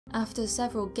After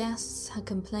several guests had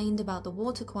complained about the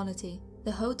water quality,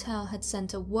 the hotel had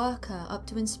sent a worker up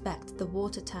to inspect the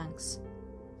water tanks.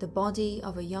 The body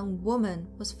of a young woman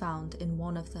was found in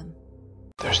one of them.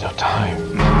 There's no time.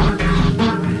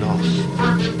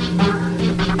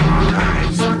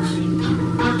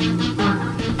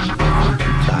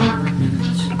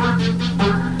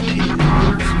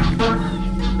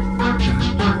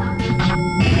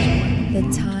 The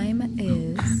time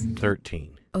is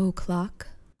 13 o'clock.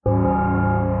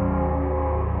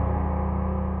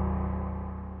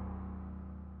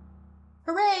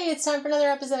 Hooray, it's time for another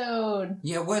episode.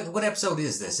 Yeah, what episode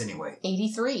is this anyway?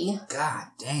 83. God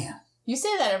damn. You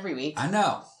say that every week. I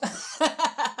know.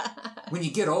 When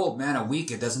you get old, man, a week,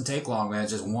 it doesn't take long, man.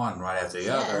 It's just one right after the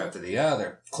other, after the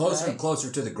other. Closer and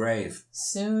closer to the grave.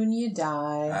 Soon you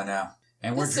die. I know.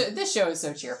 And this show is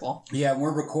so cheerful. Yeah,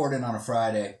 we're recording on a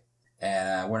Friday,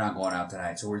 and we're not going out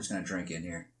tonight, so we're just going to drink in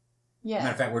here. Yeah.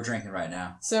 Matter of fact, we're drinking right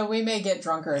now. So we may get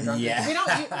drunker and drunker. Yeah.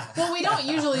 We don't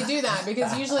usually do that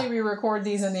because usually we record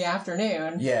these in the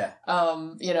afternoon. Yeah.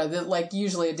 Like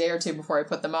usually a day or two before I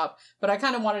put them up. But I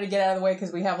kind of wanted to get out of the way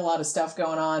because we have a lot of stuff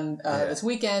going on this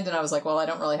weekend, and I was like, well, I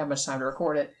don't really have much time to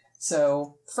record it.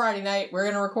 So Friday night, we're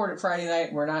going to record it Friday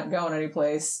night. We're not going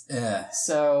anyplace. Yeah.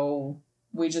 So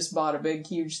we just bought a big,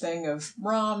 huge thing of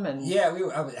rum. And yeah,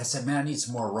 I said, man, I need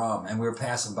some more rum. And we were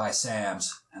passing by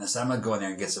Sam's. And I said, I'm going to go in there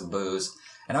and get some booze.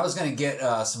 And I was going to get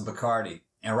some Bacardi.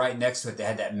 And right next to it, they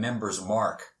had that member's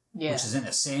mark, which is in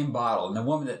the same bottle. And the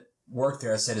woman that worked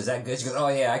there, I said, is that good? She goes, oh,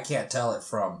 yeah, I can't tell it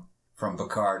from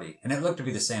Bacardi. And it looked to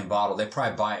be the same bottle. They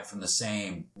probably buy it from the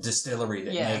same distillery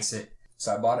that makes it.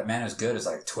 So I bought it. Man, it was good. It was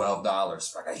like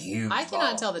 $12 for like a huge I bottle.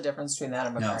 cannot tell the difference between that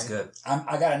and Bacardi. No, it's good.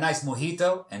 I got a nice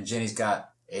mojito, and Jenny's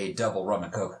got a double rum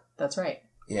and coke. That's right.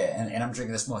 Yeah, and I'm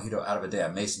drinking this mojito out of a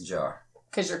damn mason jar.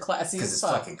 Because you're classy as fuck. Because it's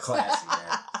fucking classy,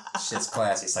 man. Shit's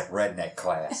classy. It's like redneck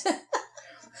class.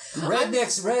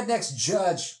 Rednecks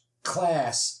judge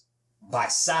class by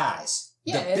size.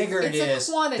 Yeah, the bigger it's it is,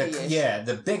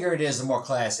 the bigger it is, the more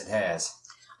class it has.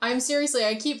 I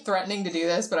keep threatening to do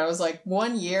this, but I was like,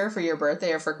 1 year for your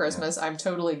birthday or for Christmas, I'm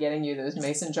totally getting you those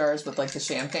mason jars with like the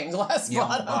champagne glass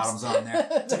bottoms on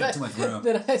there. Take up too much room.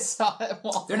 That I saw at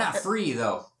Walmart. They're not free,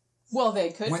 though. Well,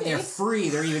 they could be. When they're free,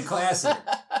 they're even classier.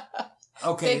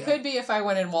 Okay. They could be if I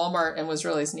went in Walmart and was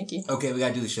really sneaky. Okay, we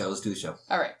gotta do the show. Let's do the show.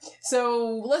 All right.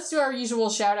 So let's do our usual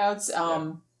shout-outs.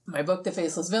 My book, The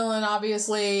Faceless Villain,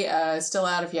 obviously, is still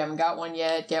out. If you haven't got one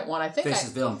yet, get one. Faceless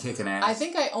Villain kicking ass. I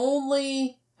think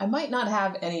I might not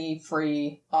have any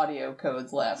free audio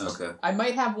codes left. Okay. I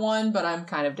might have one, but I'm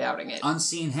kind of doubting it.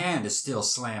 Unseen Hand is still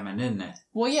slamming, isn't it?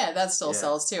 Well, yeah, that still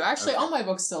sells too. Actually, all my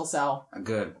books still sell.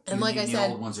 Good. And like I said,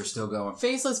 the old ones are still going.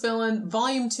 Faceless Villain,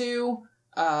 Volume 2.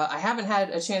 I haven't had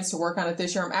a chance to work on it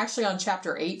this year. I'm actually on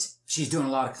Chapter 8. She's doing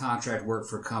a lot of contract work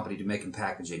for a company to making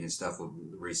packaging and stuff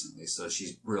recently, so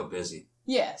she's real busy.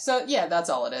 Yeah, so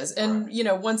that's all it is. And,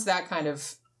 once that kind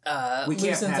of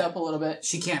loosens up a little bit.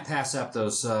 She can't pass up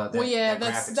those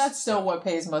that's still what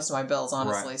pays most of my bills,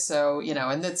 honestly. Right. So,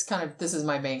 and that's this is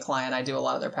my main client. I do a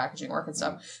lot of their packaging work and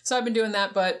stuff. So I've been doing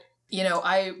that, but,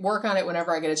 I work on it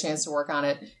whenever I get a chance to work on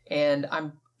it, and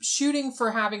I'm shooting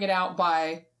for having it out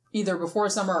by either before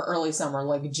summer or early summer,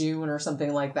 like June or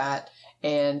something like that.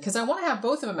 And because I want to have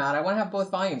both of them out. I want to have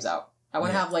both volumes out. I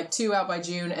want to have like 2 out by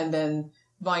June and then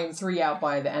Volume 3 out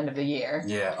by the end of the year.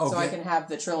 Yeah. Okay. So I can have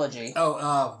the trilogy.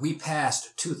 Oh, we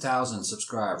passed 2,000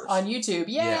 subscribers. On YouTube.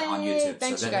 Yay! Yeah, on YouTube.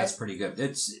 Thanks, so you guys. That's pretty good.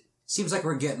 It seems like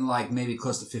we're getting like maybe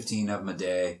close to 15 of them a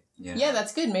day. Yeah,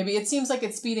 that's good. Maybe it seems like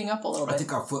it's speeding up a little bit. I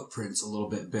think our footprint's a little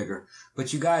bit bigger.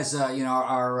 But you guys,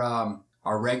 our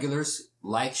regulars,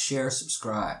 like, share,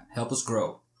 subscribe. Help us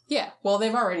grow. Yeah, well,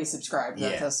 they've already subscribed.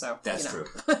 That's true.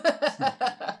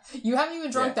 You haven't even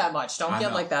drunk that much. Don't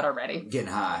get like that already. I'm getting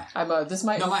high.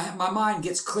 No, my mind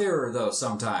gets clearer, though,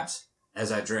 sometimes,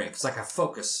 as I drink. It's like I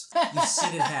focus. You've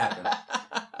seen it happen.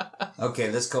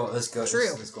 Okay, let's go. True.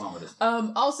 Let's go on with it.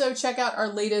 Also, check out our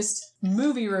latest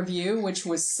movie review, which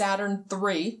was Saturn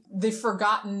III, the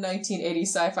forgotten 1980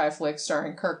 sci-fi flick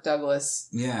starring Kirk Douglas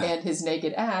and his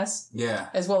naked ass,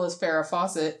 as well as Farrah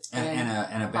Fawcett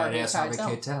and a badass Harvey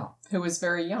Keitel, who was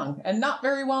very young and not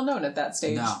very well known at that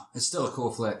stage. No, it's still a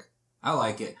cool flick. I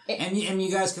like it. And you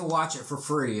guys can watch it for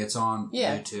free. It's on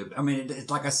YouTube. I mean,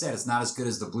 like I said, it's not as good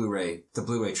as the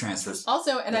Blu-ray transfers.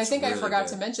 Also, and I think really I forgot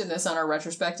to mention this on our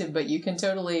retrospective, but you can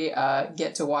totally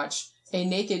get to watch a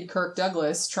naked Kirk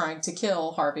Douglas trying to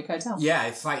kill Harvey Keitel. Yeah,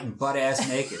 fighting butt-ass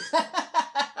naked.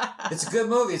 It's a good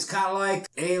movie. It's kind of like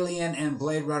Alien and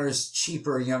Blade Runner's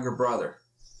cheaper younger brother.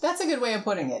 That's a good way of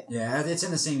putting it. Yeah, it's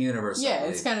in the same universe. Yeah,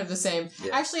 it's kind of the same.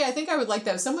 Yeah. Actually, I think I would like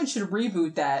that. Someone should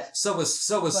reboot that. So was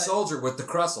Soldier with the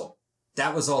Crustle.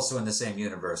 That was also in the same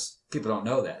universe. People don't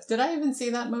know that. Did I even see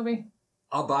that movie?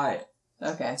 I'll buy it.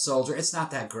 Okay. Soldier. It's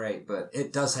not that great, but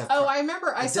it does have... Oh, I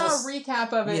remember. I saw a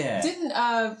recap of it. Yeah.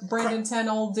 Didn't Brandon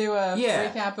Tennell do a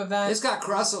recap of that? It's got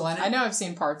Crustle in it. I know I've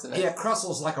seen parts of it. Yeah,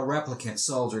 Crustle's like a replicant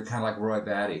soldier, kind of like Roy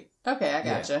Batty. Okay, I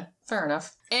gotcha. Yeah. Fair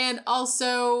enough. And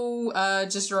also,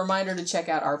 just a reminder to check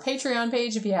out our Patreon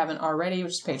page if you haven't already,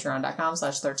 which is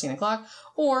patreon.com/13o'clock.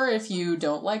 Or if you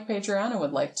don't like Patreon and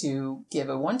would like to give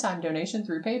a one-time donation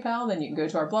through PayPal, then you can go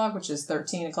to our blog, which is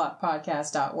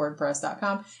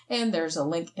 13o'clockpodcast.wordpress.com. And there's a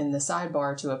link in the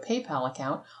sidebar to a PayPal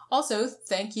account. Also,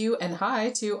 thank you and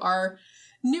hi to our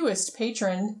newest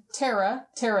patron, Tara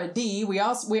D. We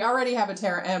already have a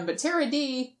Tara M, but Tara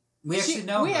D... We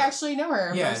actually know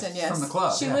her in person, yes. From the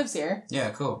club. She lives here.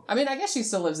 Yeah, cool. I mean, I guess she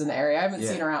still lives in the area. I haven't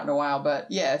seen her out in a while, but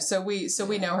yeah, so we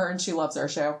know her and she loves our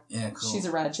show. Yeah, cool. She's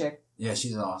a rad chick. Yeah,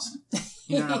 she's awesome.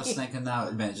 You know what I was thinking now?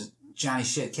 Just Johnny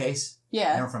Shitcase.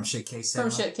 Yeah. You know, from Shitcase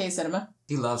Cinema? From Shitcase Cinema.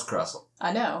 He loves Crustle.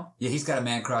 I know. Yeah, he's got a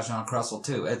man crush on Crustle,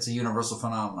 too. It's a universal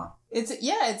phenomenon. It's a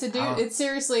dude. It's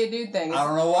seriously a dude thing. I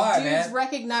don't know why, man. Dudes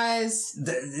recognize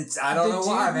I don't know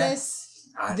why, man.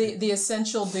 The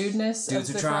essential dudeness. Dudes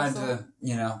of are the trying Crustle.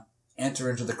 to, enter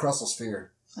into the Crustle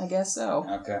sphere. I guess so.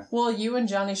 Okay. Well, you and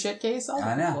Johnny Shitcase.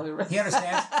 I know. He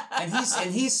understands,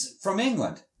 and he's from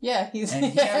England. Yeah, he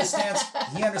understands.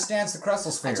 He understands the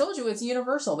Crustle sphere. I told you it's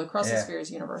universal. The Crustle sphere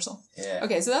is universal. Yeah.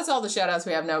 Okay, so that's all the shout outs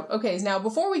we have now. Okay, now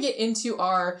before we get into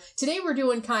today we're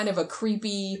doing kind of a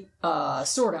creepy,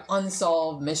 sort of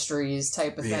unsolved mysteries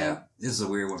type of thing. Yeah, this is a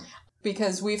weird one.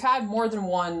 Because we've had more than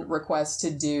one request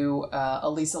to do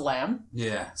Elisa Lam.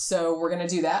 Yeah. So we're going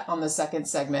to do that on the second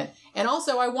segment. And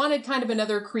also I wanted kind of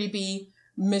another creepy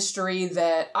mystery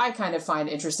that I kind of find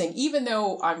interesting, even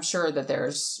though I'm sure that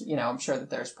there's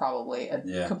probably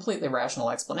a completely rational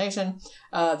explanation.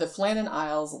 The Flannan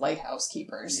Isles Lighthouse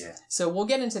Keepers. Yeah. So we'll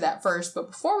get into that first,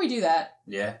 but before we do that...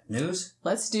 Yeah. News?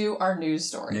 Let's do our news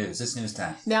story. It's news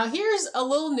time. Now here's a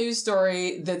little news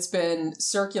story that's been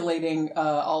circulating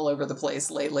all over the place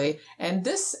lately, and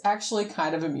this actually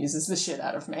kind of amuses the shit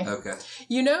out of me. Okay.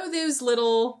 You know those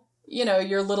little...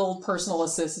 your little personal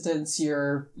assistants,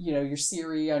 your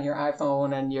Siri on your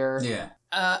iPhone and your... Yeah.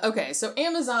 Okay, so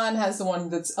Amazon has the one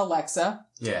that's Alexa.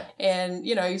 Yeah. And,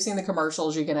 you've seen the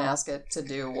commercials, you can ask it to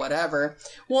do whatever.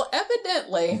 Well,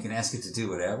 evidently... You can ask it to do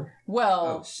whatever?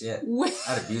 Well... Oh, shit.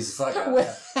 I'd abuse the fuck out of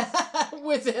that.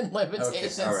 Within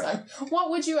limitations. Okay, all right.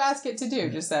 What would you ask it to do,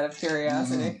 just out of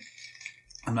curiosity?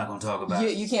 I'm not going to talk about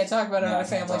it. You can't talk about it on a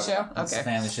family show? It's a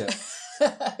family show.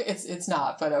 It's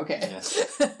not, but okay.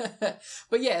 Yes.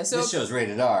 But yeah, so... This show's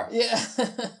rated R. Yeah.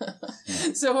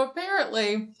 So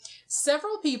apparently,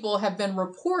 several people have been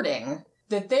reporting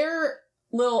that their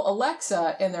little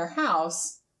Alexa in their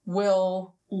house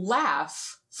will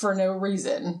laugh for no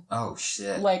reason. Oh,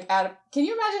 shit. Can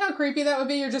you imagine how creepy that would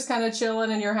be? You're just kind of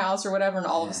chilling in your house or whatever, and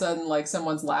all of a sudden,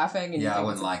 someone's laughing. And I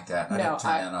wouldn't like that. I'd have to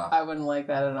turn that off. I wouldn't like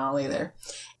that at all either.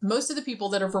 Most of the people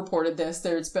that have reported this,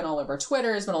 it's been all over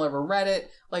Twitter, it's been all over Reddit,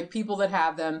 people that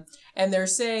have them, and they're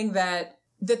saying that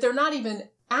they're not even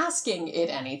asking it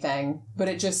anything, but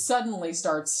it just suddenly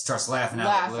starts laughing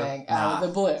out of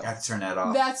the blue. I have to turn that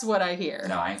off. That's what I hear.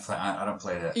 No, I don't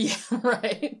play that. Yeah,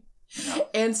 right. No.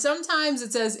 And sometimes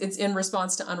it says it's in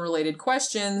response to unrelated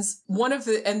questions.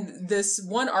 This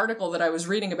one article that I was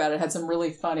reading about it had some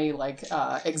really funny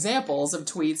examples of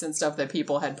tweets and stuff that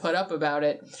people had put up about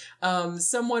it.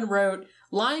 Someone wrote,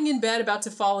 "Lying in bed about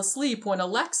to fall asleep when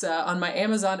Alexa on my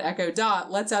Amazon Echo Dot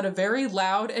lets out a very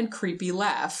loud and creepy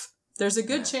laugh. There's a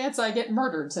good chance I get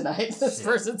murdered tonight," this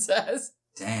person says.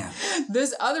 Damn.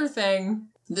 This other thing,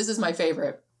 this is my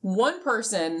favorite. One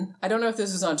person, I don't know if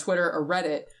this was on Twitter or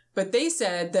Reddit, but they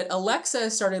said that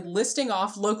Alexa started listing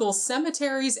off local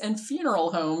cemeteries and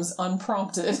funeral homes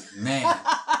unprompted. Man.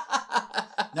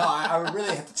 No, I would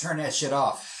really have to turn that shit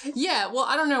off. Yeah, well,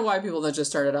 I don't know why people don't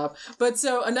just turn it off. But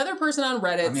so another person on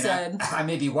Reddit said... I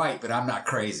may be white, but I'm not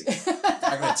crazy.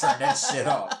 I'm going to turn that shit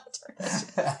off.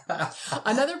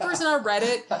 Another person on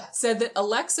Reddit said that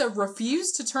Alexa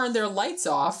refused to turn their lights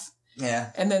off.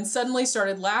 Yeah. And then suddenly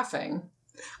started laughing.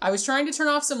 "I was trying to turn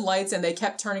off some lights and they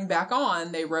kept turning back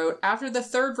on," they wrote. "After the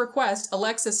third request,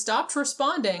 Alexa stopped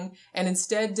responding and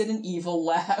instead did an evil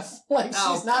laugh."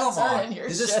 She's not turning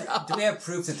your shit off. Do we have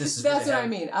proof that this is That's what I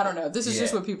mean. I don't know. This is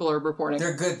just what people are reporting.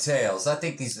 They're good tales.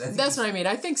 That's what I mean.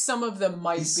 I think some of them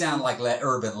might sound like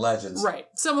urban legends. Right.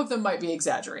 Some of them might be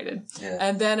exaggerated. Yeah.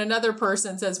 And then another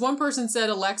person says, one person said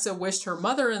Alexa wished her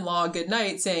mother-in-law good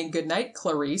night, saying, "Good night,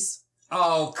 Clarice."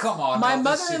 Oh, come on. My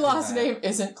mother-in-law's name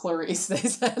isn't Clarice, they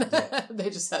said. Yeah. They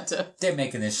just had to... They're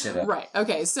making this shit up. Right.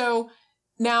 Okay, so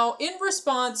now in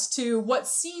response to what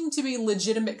seemed to be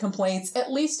legitimate complaints,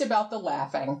 at least about the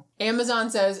laughing, Amazon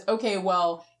says, okay,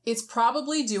 well, it's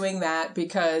probably doing that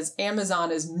because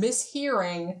Amazon is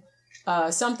mishearing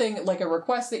something like a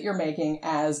request that you're making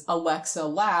as Alexa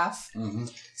laugh. Mm-hmm.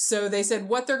 So they said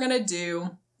what they're going to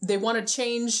do... They want to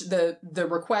change the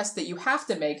request that you have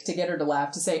to make to get her to laugh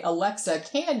to say, Alexa,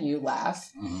 can you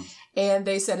laugh? Mm-hmm. And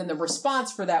they said, and the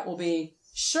response for that will be,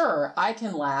 sure, I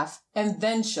can laugh, and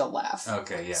then she'll laugh.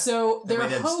 Okay, yeah. So they're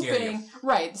hoping,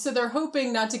 right, so they're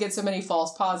hoping not to get so many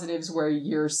false positives where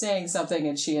you're saying something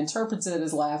and she interprets it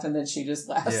as laugh and then she just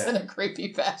laughs in a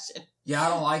creepy fashion. Yeah, I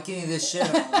don't like any of this shit.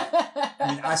 I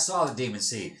mean, I saw the Demon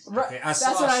Seed. Okay? I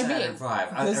saw Saturn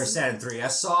 5, or Saturn 3. I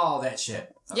saw all that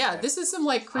shit. Okay. Yeah, this is some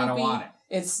like creepy. I don't want it.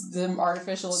 It's the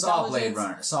artificial Saw intelligence. Blade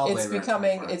Runner. Saw Blade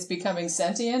Runner. It's becoming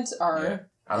sentient. Our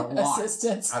I don't want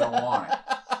assistants. it. I don't want it.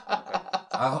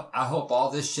 Okay. I hope all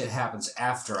this shit happens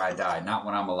after I die, not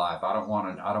when I'm alive. I don't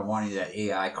want it. I don't want any of that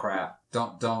AI crap.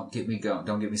 Don't get me going.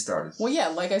 Don't get me started. Well, yeah,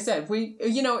 like I said,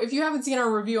 if you haven't seen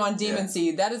our review on Demon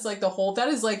Seed, that is like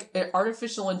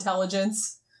artificial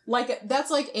intelligence.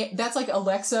 That's like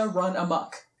Alexa run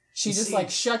amok. She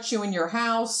just shuts you in your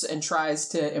house and tries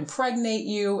to impregnate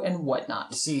you and whatnot.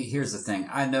 You see, here's the thing.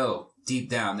 I know deep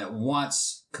down that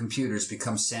once computers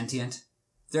become sentient,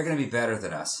 they're going to be better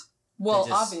than us. Well,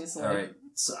 obviously. All right.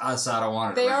 So I don't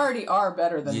want it. They already are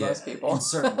better than most people. In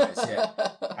certain ways, yeah.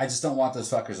 I just don't want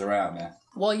those fuckers around, man.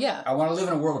 Well, yeah. I want to live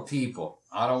in a world of people.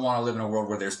 I don't want to live in a world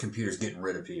where there's computers getting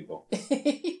rid of people.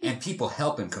 And people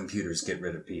helping computers get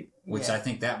rid of people, which I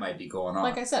think that might be going on.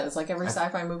 Like I said, it's like every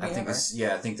sci-fi movie ever.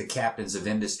 I think the captains of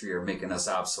industry are making us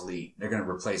obsolete. They're going to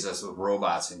replace us with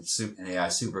robots and AI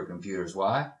supercomputers.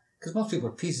 Why? Because most people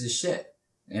are pieces of shit.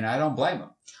 And I don't blame them.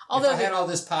 Although if I had all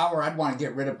this power, I'd want to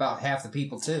get rid of about half the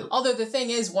people, too. Although the thing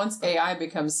is, once AI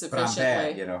becomes sufficiently...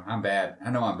 But I'm bad, I'm bad.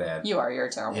 I know I'm bad. You are. You're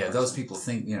a terrible person. Those people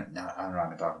think, no, I'm not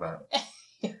going to talk about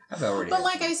it. I've already But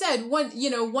like I said,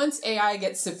 once AI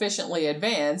gets sufficiently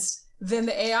advanced, then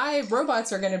the AI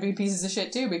robots are going to be pieces of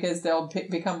shit, too, because they'll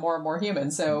become more and more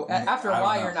human. So after a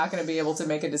while, you're not going to be able to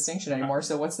make a distinction anymore.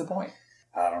 So what's the point?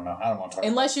 I don't know. I don't want to talk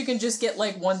Unless you can just get,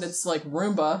 one that's like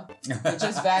Roomba. It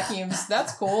just vacuums.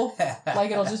 That's cool.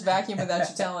 It'll just vacuum without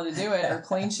you telling it to do it, or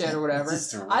clean shit or whatever.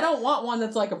 I don't want one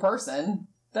that's like a person.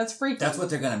 That's freaky. That's what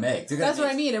they're going to make. That's what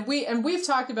I mean. And we've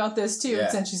talked about this, too,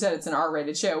 since you said it's an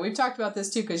R-rated show. We've talked about this,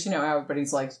 too, because,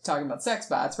 everybody's, talking about sex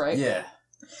bots, right? Yeah.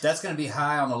 That's going to be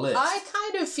high on the list. I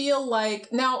kind of feel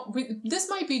like... Now, this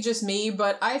might be just me,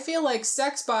 but I feel like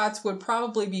sex bots would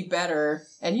probably be better,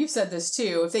 and you've said this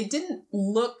too, if they didn't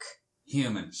look...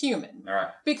 Human. All right.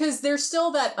 Because there's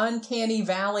still that uncanny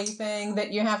valley thing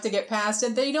that you have to get past,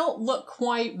 and they don't look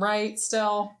quite right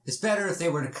still. It's better if they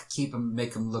were to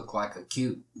make them look like a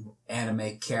cute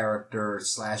anime character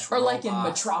 / robot. Or like in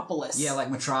Metropolis. Yeah, like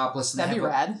Metropolis. That'd be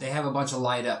rad. They have a bunch of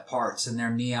light up parts, and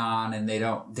they're neon, and they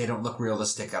don't look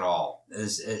realistic at all.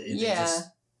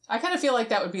 I kind of feel like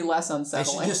that would be less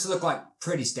unsettling. They should just look like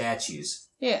pretty statues.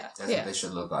 Yeah. That's what they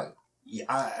should look like. Yeah,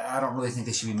 I don't really think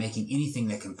they should be making anything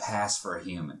that can pass for a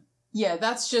human. Yeah,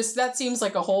 that seems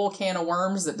like a whole can of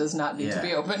worms that does not need to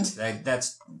be opened.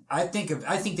 I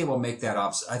think they will make that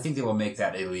I think they will make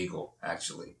that illegal,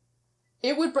 actually.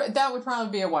 That would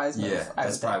probably be a wise move. Yeah,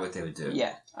 that's probably what they would do.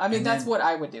 Yeah. I mean, that's what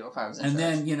I would do if I was in charge.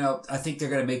 And then, I think they're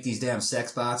going to make these damn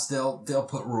sex bots, they'll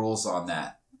put rules on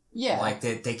that. Yeah. Like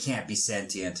they can't be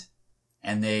sentient.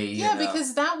 And they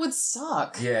because that would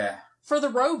suck. Yeah. For the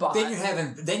robot. Then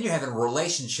you're having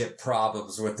relationship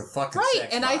problems with the fucking sex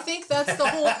bot. And I think that's the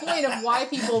whole point of why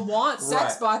people want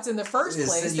sex bots in the first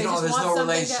place. They just want something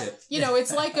relationship.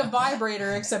 It's like a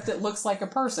vibrator except it looks like a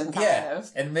person kind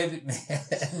of. And maybe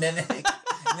and then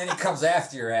it comes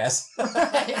after your ass.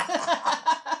 Okay.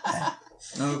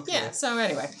 Yeah, so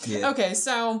anyway. Yeah. Okay,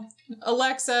 so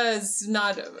Alexa is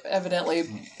not evidently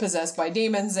possessed by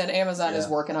demons, and Amazon is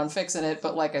working on fixing it,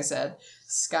 but like I said,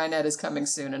 Skynet is coming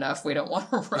soon enough. We don't want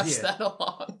to rush that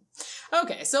along.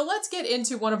 Okay, so let's get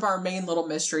into one of our main little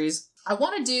mysteries. I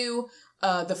want to do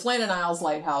the Flannan Isles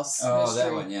Lighthouse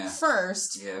mystery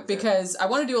first, because I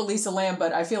want to do Elisa Lam,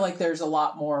 but I feel like there's a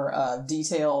lot more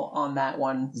detail on that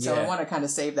one, so I want to kind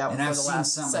of save that one for the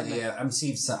last segment.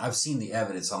 I've seen the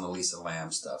evidence on the Elisa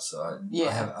Lam stuff, so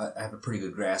I have a pretty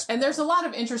good grasp. And there's a lot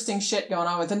of interesting shit going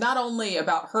on with it, not only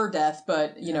about her death,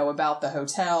 but about the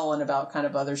hotel and about kind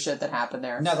of other shit that happened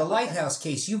there. Now, the Lighthouse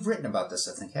case, you've written about this,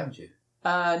 I think, haven't you?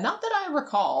 Not that I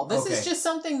recall. This is just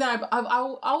something that I've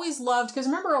always loved, because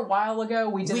remember a while ago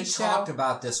we did a show. We talked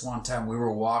about this one time. We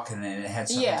were walking and it had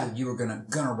something to do. You were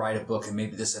gonna write a book, and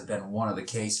maybe this had been one of the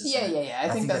cases. Yeah. I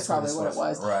think that's probably what it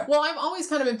was. Right. Well, I've always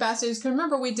kind of been fascinated, because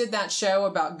remember we did that show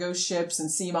about ghost ships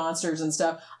and sea monsters and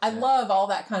stuff. I love all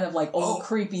that kind of like old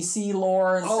creepy sea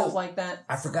lore and stuff like that.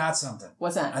 I forgot something.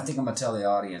 What's that? I think I'm gonna tell the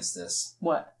audience this.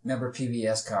 What? Remember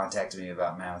PBS contacted me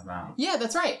about Mammoth Mountain. Yeah,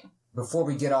 that's right. Before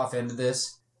we get off into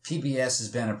this, PBS has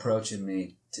been approaching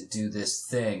me to do this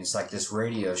thing. It's like this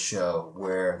radio show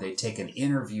where they take an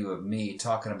interview of me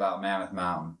talking about Mammoth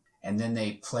Mountain, and then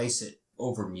they place it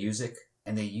over music,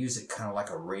 and they use it kind of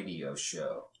like a radio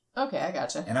show. Okay, I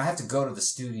gotcha. And I have to go to the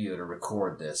studio to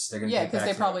record this. They're gonna because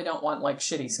they probably don't want like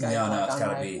shitty Skype it's on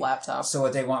gotta my be laptop. So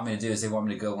what they want me to do is they want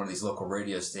me to go to one of these local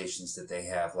radio stations that they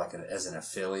have like as an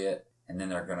affiliate, and then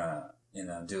they're gonna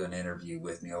do an interview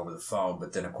with me over the phone,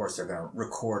 but then of course they're going to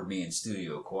record me in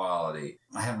studio quality.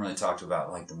 I haven't really talked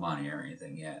about like the money or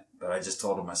anything yet, but I just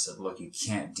told them, I said, look, you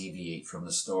can't deviate from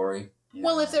the story.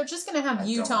 Well, if they're just going to have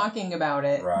you talking about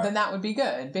it, then that would be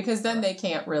good, because then they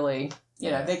can't really,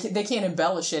 they can't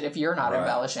embellish it if you're not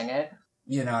embellishing it.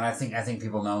 And I think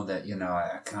people know that,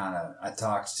 I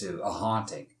talked to a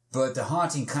haunting. But the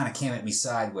haunting kind of came at me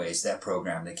sideways, that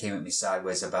program. They came at me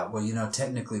sideways about,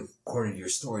 technically, according to your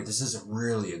story, this isn't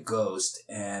really a ghost.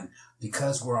 And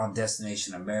because we're on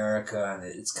Destination America, and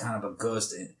it's kind of a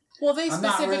ghost. Well, they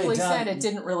specifically said it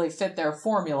didn't really fit their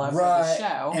formula for the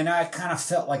show. And I kind of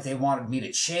felt like they wanted me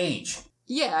to change.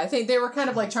 Yeah, I think they were kind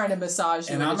of like trying to massage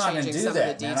you into changing some of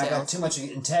the details. And I got too much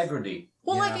integrity.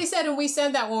 Well, like I said, and we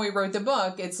said that when we wrote the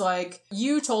book, it's like,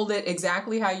 you told it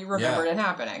exactly how you remembered it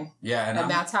happening. Yeah. And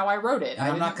that's how I wrote it.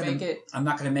 I'm not going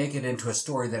to make it into a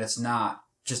story that it's not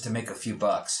just to make a few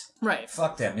bucks. Right.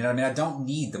 Fuck them. You know what I mean? I don't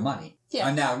need the money. Yeah.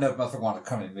 I now no motherfucker want to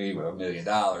come at me with $1 million.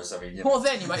 I mean, well,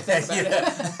 then you might think about it.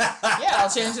 Yeah, I'll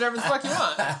change whatever the fuck you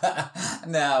want.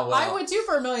 No, well, I would too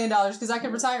for $1 million, because I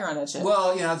could retire on that shit.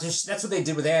 Well, that's what they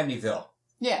did with Amityville.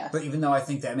 Yeah. But even though I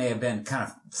think that may have been kind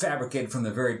of fabricated from the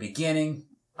very beginning,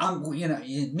 me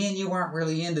and you weren't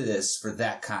really into this for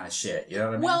that kind of shit. You know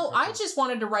what I mean? Well, I just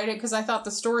wanted to write it because I thought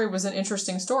the story was an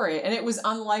interesting story, and it was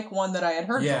unlike one that I had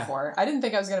heard before. I didn't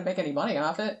think I was going to make any money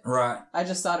off it. Right. I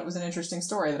just thought it was an interesting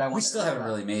story that I wanted. We still haven't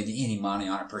really made any money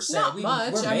on it per se. Not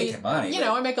much. We're making money.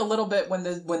 I make a little bit when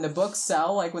the books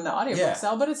sell, like when the audiobooks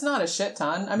sell, but it's not a shit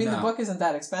ton. I mean, the book isn't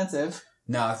that expensive.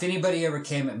 No, if anybody ever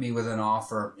came at me with an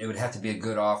offer, it would have to be a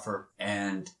good offer,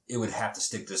 and it would have to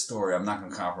stick to the story. I'm not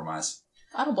going to compromise.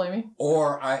 I don't blame you.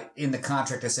 Or in the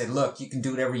contract, I said, look, you can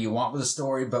do whatever you want with the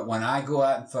story, but when I go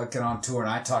out and fucking on tour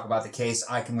and I talk about the case,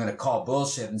 I'm going to call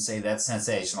bullshit and say that's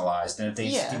sensationalized. And if they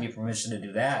just give me permission to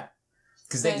do that,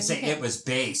 because they can say it was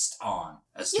based on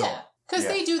a story. Yeah. Because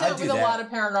they do that with a lot of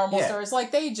paranormal stories.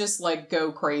 Like, they just,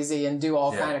 go crazy and do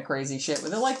all kind of crazy shit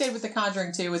with it. Like they did with The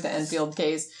Conjuring 2 with the Enfield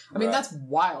case. I mean, that's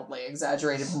wildly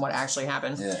exaggerated from what actually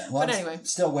happened. Yeah. Well, but anyway. I'm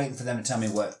still waiting for them to tell me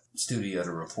what studio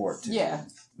to report to. Yeah.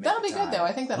 That'll be good, though.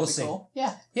 I think that'll be cool.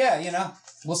 Yeah. Yeah,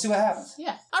 we'll see what happens.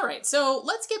 Yeah. All right. So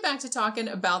let's get back to talking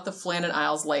about the Flannan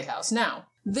Isles Lighthouse. Now,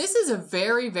 this is a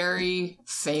very, very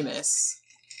famous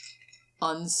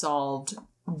unsolved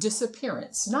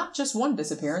disappearance. Not just one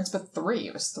disappearance, but 3.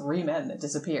 It was 3 men that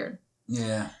disappeared.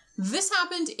 Yeah. This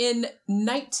happened in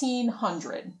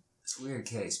 1900. It's a weird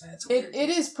case, man. It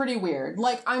is pretty weird.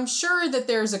 Like, I'm sure that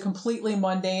there's a completely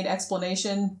mundane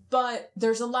explanation, but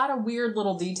there's a lot of weird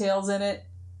little details in it.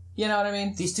 You know what I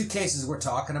mean? These 2 cases we're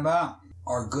talking about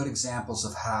are good examples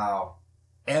of how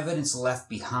evidence left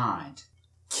behind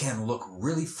can look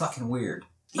really fucking weird.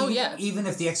 Even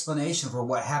if the explanation for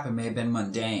what happened may have been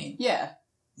mundane. Yeah.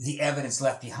 The evidence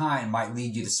left behind might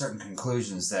lead you to certain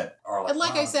conclusions that are like... And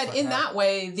like I said, in that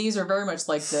way, these are very much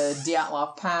like the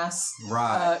Dyatlov Pass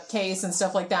case and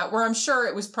stuff like that, where I'm sure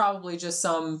it was probably just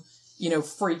some,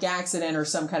 freak accident or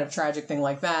some kind of tragic thing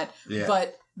like that. Yeah.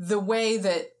 But the way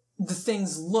that the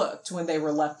things looked when they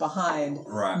were left behind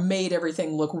made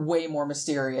everything look way more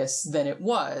mysterious than it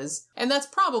was. And that's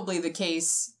probably the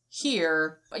case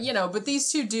here, but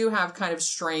these 2 do have kind of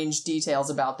strange details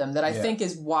about them that I think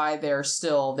is why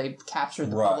they've captured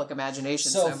the public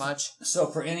imagination so much. So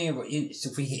for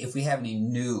if we have any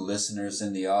new listeners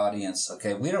in the audience,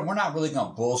 okay, we're not really going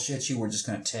to bullshit you. We're just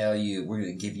going to tell you, we're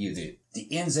going to give you the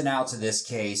ins and outs of this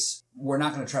case. We're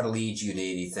not going to try to lead you to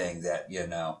anything that,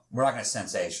 we're not going to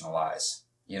sensationalize.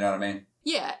 You know what I mean?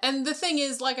 Yeah, and the thing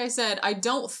is, like I said, I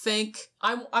don't think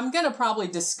I'm gonna probably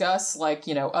discuss, like,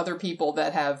 you know, other people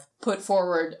that have put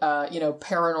forward, you know,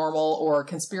 paranormal or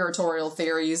conspiratorial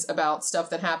theories about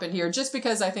stuff that happened here, just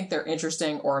because I think they're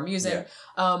interesting or amusing.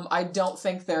 Yeah. I don't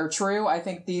think they're true. I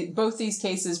think both these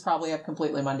cases probably have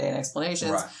completely mundane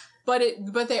explanations, right.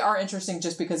 But they are interesting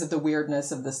just because of the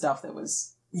weirdness of the stuff that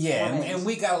was. Yeah, and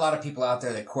we got a lot of people out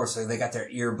there that, of course, they got their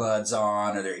earbuds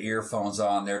on or their earphones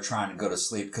on. They're trying to go to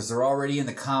sleep because they're already in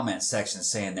the comment section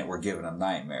saying that we're giving them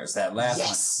nightmares. That last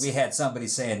one, we had somebody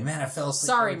saying, man, I fell asleep.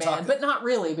 Sorry, man, but not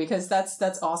really, because that's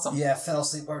awesome. Yeah, I fell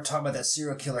asleep. We were talking about that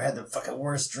serial killer had the fucking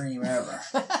worst dream ever.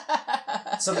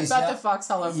 About the Fox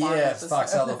Hollow Farm. Yeah,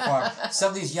 Fox Hollow Farm. Some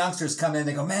of these youngsters come in,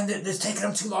 they go, man, it's taking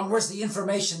them too long. Where's the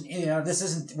information? You know,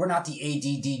 we're not the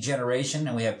ADD generation,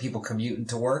 and we have people commuting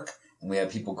to work. And we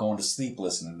have people going to sleep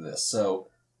listening to this. So,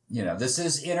 you know, this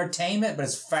is entertainment, but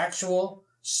it's factual,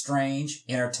 strange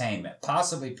entertainment.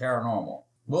 Possibly paranormal.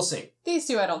 We'll see. These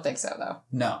two, I don't think so, though.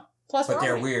 No. Plus, but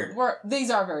they're weird.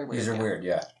 These are very weird. These are weird,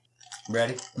 yeah.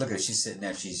 Ready? Look at her. She's sitting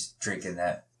there. She's drinking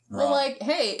that. Well, like,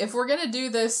 hey, if we're gonna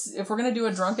do this, if we're gonna do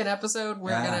a drunken episode,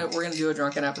 we're gonna do a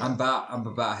drunken episode. I'm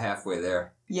about halfway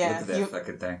there. Yeah. Look at that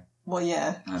fucking thing. Well,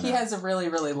 yeah. He has a really,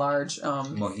 really large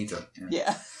mojito.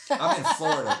 Yeah. I'm in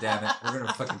Florida, damn it. We're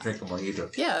gonna fucking drink a mojito.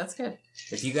 Yeah, that's good.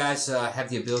 If you guys have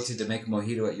the ability to make a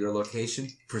mojito at your location,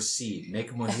 proceed.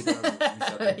 Make a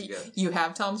mojito. You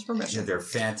have Tom's permission. Yeah, they're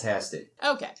fantastic.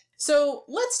 Okay, so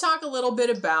let's talk a little bit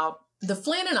about the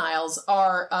Flannan Isles.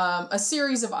 Are a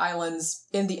series of islands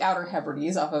in the Outer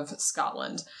Hebrides off of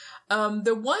Scotland.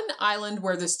 The one island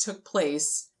where this took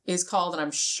place is called, and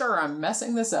I'm sure I'm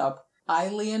messing this up,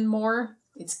 Eileanmore.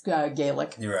 It's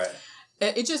Gaelic. You're right.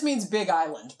 It just means big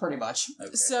island, pretty much.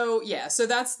 Okay. So, yeah, so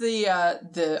that's the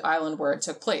island where it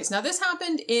took place. Now, this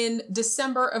happened in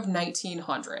December of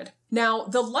 1900. Now,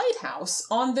 the lighthouse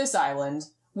on this island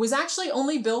was actually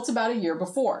only built about a year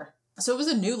before. So it was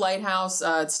a new lighthouse.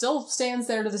 It still stands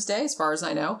there to this day, as far as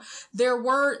I know. There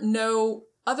were no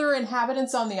other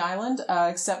inhabitants on the island,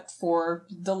 except for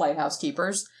the lighthouse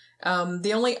keepers.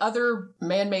 The only other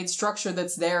man-made structure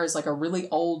that's there is like a really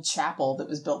old chapel that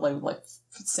was built like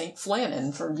St.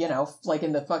 Flannan from, you know, like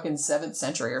in the fucking 7th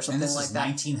century or something like that.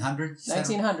 1900?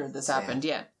 1900 this happened,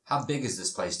 yeah. How big is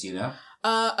this place, do you know?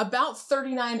 About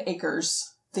 39 acres.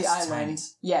 The island. Tiny.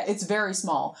 Yeah, it's very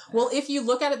small. Well, if you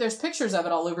look at it, there's pictures of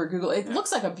it all over Google. It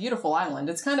looks like a beautiful island.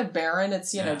 It's kind of barren.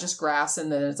 It's, you know, just grass and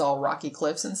then it's all rocky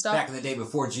cliffs and stuff. Back in the day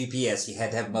before GPS, you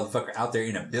had to have a motherfucker out there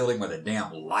in a building with a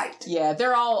damn light. Yeah,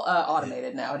 they're all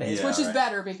automated nowadays, which is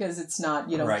better because it's not,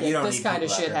 you don't get this kind of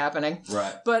shit happening.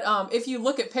 Right. But if you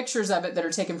look at pictures of it that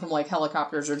are taken from like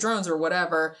helicopters or drones or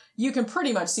whatever, you can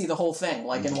pretty much see the whole thing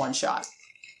like in one shot.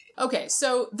 Okay,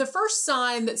 so the first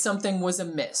sign that something was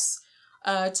amiss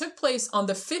took place on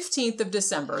the 15th of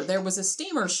December. There was a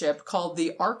steamer ship called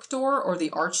the Arctor or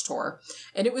the Archtor,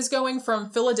 and it was going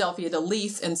from Philadelphia to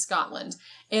Leith in Scotland.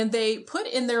 And they put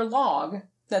in their log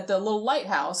that the little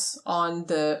lighthouse on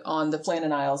the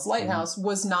Flannan Isles lighthouse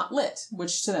was not lit,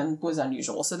 which to them was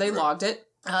unusual. So they logged it.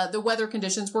 The weather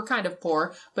conditions were kind of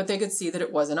poor, but they could see that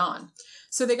it wasn't on.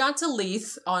 So they got to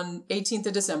Leith on 18th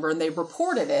of December and they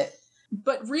reported it,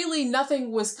 but really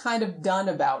nothing was kind of done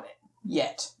about it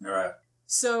yet. All right.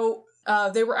 So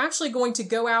they were actually going to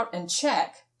go out and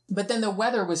check, but then the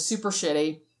weather was super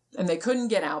shitty and they couldn't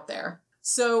get out there.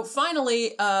 So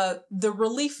finally, the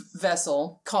relief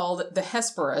vessel called the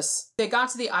Hesperus, they got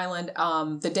to the island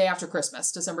the day after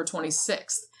Christmas, December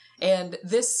 26th. And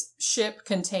this ship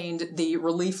contained the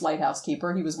relief lighthouse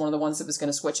keeper. He was one of the ones that was going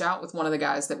to switch out with one of the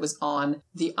guys that was on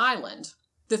the island.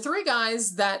 The 3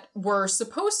 guys that were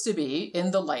supposed to be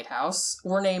in the lighthouse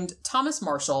were named Thomas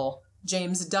Marshall,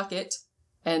 James Duckett,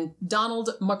 and Donald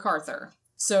MacArthur.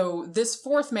 So this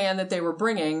 4th man that they were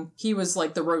bringing, he was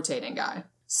like the rotating guy.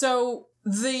 So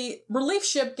the relief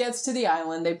ship gets to the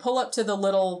island. They pull up to the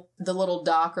little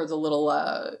dock or the little,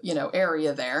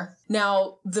 area there.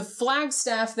 Now, the flag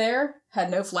staff there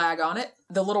had no flag on it.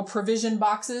 The little provision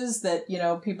boxes that,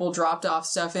 people dropped off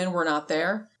stuff in were not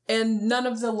there. And none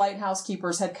of the lighthouse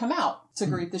keepers had come out to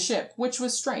greet the ship, which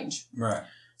was strange. Right.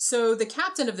 So the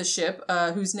captain of the ship,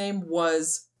 whose name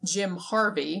was Jim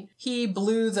Harvey, he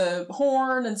blew the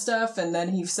horn and stuff, and then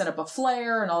he set up a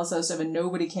flare and all this other stuff, and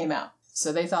nobody came out.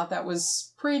 So they thought that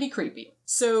was pretty creepy.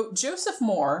 So Joseph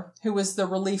Moore, who was the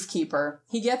relief keeper,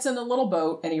 he gets in the little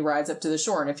boat and he rides up to the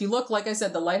shore. And if you look, like I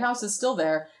said, the lighthouse is still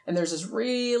there. And there's this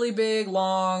really big,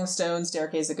 long stone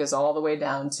staircase that goes all the way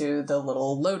down to the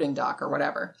little loading dock or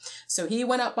whatever. So he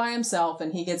went up by himself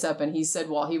and he gets up and he said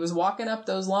while he was walking up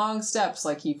those long steps,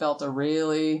 like he felt a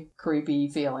really creepy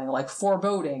feeling, like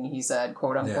foreboding, he said,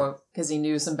 quote unquote, because he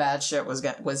knew some bad shit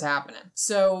was happening.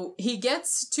 So he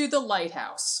gets to the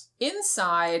lighthouse.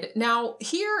 Inside, now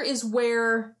here is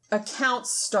where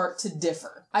accounts start to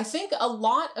differ. I think a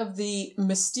lot of the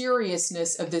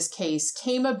mysteriousness of this case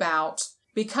came about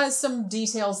because some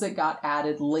details that got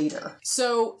added later.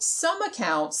 So some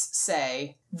accounts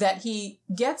say that he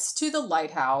gets to the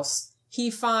lighthouse,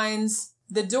 he finds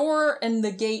the door and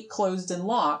the gate closed and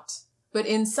locked, but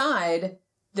inside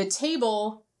the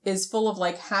table is full of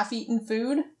like half-eaten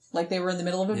food, like they were in the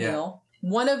middle of a meal.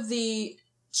 One of the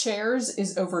chairs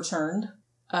is overturned.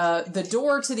 The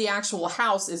door to the actual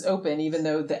house is open, even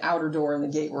though the outer door and the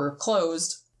gate were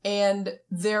closed. And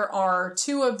there are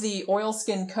 2 of the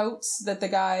oilskin coats that the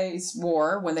guys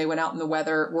wore when they went out in the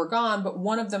weather were gone, but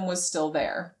one of them was still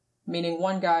there, meaning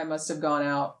one guy must have gone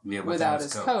out without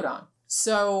his coat on.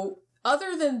 So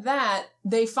other than that,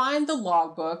 they find the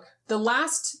logbook. The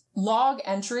last log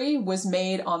entry was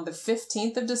made on the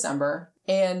 15th of December,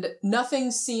 and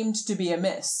nothing seemed to be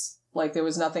amiss. Like there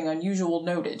was nothing unusual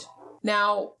noted.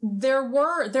 Now,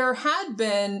 there had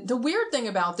been, the weird thing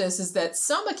about this is that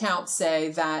some accounts say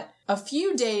that a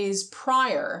few days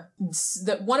prior,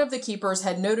 that one of the keepers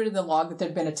had noted in the log that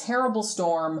there'd been a terrible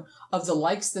storm of the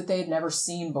likes that they had never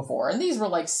seen before. And these were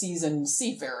like seasoned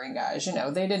seafaring guys, you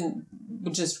know, they didn't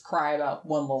just cry about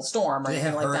one little storm or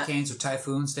anything like that. Do they have hurricanes or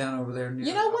typhoons down over there?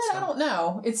 You know what? I don't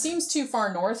know. It seems too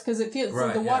far north because it feels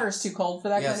like the water's too cold for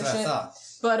that kind of shit. I thought.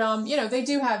 But, you know, they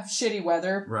do have shitty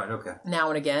weather. Right, okay. Now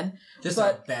and again. Just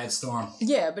a bad storm.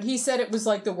 Yeah, but he said it was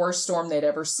like the worst storm they'd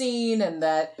ever seen and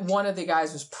that one of the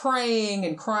guys was praying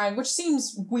and crying, which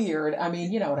seems weird. I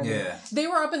mean, you know what I mean. Yeah. They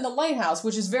were up in the lighthouse,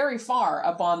 which is very far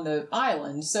up on the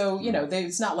island. So, you know,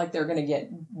 it's not like they're going to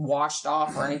get washed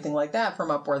off or anything like that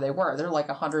from up where they were. They're like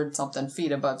 100-something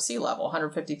feet above sea level,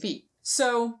 150 feet.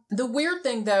 So the weird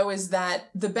thing, though, is that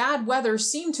the bad weather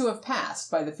seemed to have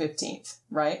passed by the 15th,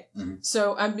 right? Mm-hmm.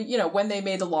 So, you know, when they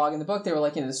made the log in the book, they were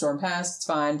like, you know, the storm passed, it's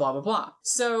fine, blah, blah, blah.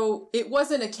 So it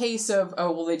wasn't a case of,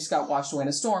 oh, well, they just got washed away in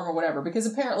a storm or whatever, because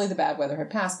apparently the bad weather had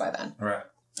passed by then. Right.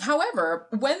 However,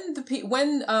 when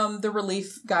the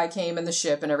relief guy came in the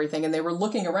ship and everything, and they were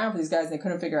looking around for these guys and they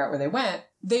couldn't figure out where they went,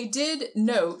 they did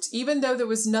note, even though there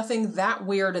was nothing that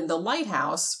weird in the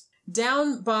lighthouse,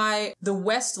 down by the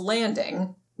west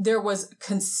landing, there was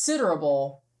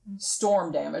considerable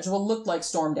storm damage. Well, looked like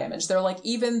storm damage. They're like,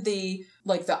 even the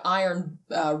iron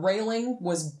railing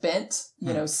was bent,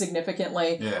 you know,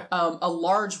 significantly. Yeah. A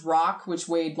large rock, which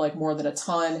weighed like more than a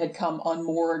ton, had come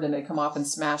unmoored and had come off and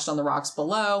smashed on the rocks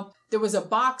below. There was a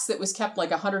box that was kept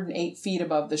like 108 feet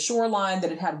above the shoreline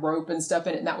that had rope and stuff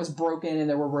in it, and that was broken, and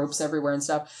there were ropes everywhere and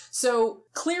stuff. So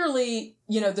clearly,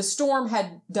 you know, the storm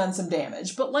had done some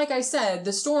damage. But like I said,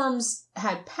 the storms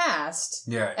had passed,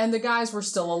 and the guys were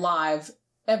still alive,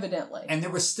 evidently. And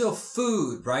there was still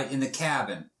food, right, in the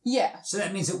cabin. Yeah. So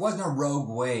that means it wasn't a rogue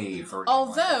wave.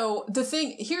 Although,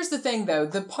 here's the thing, though.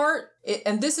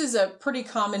 And this is a pretty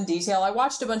common detail. I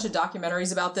watched a bunch of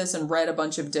documentaries about this and read a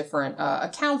bunch of different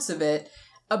accounts of it.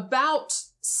 About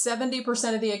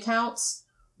 70% of the accounts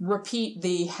repeat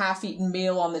the half-eaten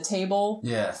meal on the table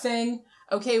thing.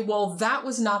 Okay, well, that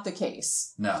was not the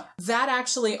case. No. That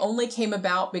actually only came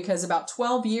about because about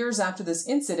 12 years after this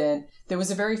incident, there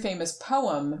was a very famous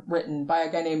poem written by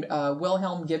a guy named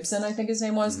Wilhelm Gibson, I think his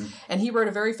name was. Mm-hmm. And he wrote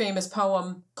a very famous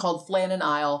poem called Flannan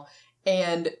Isle.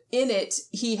 And in it,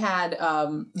 he had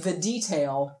the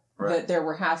detail that there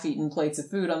were half-eaten plates of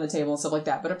food on the table and stuff like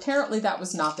that. But apparently that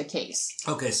was not the case.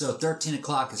 Okay, so 13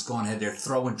 o'clock is going ahead. They're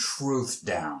throwing truth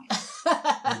down.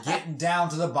 They're getting down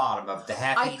to the bottom of the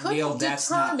half-eaten meal. I couldn't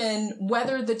determine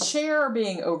whether the chair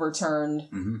being overturned,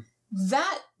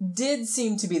 that did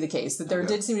seem to be the case, that there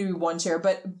did seem to be one chair,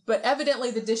 but evidently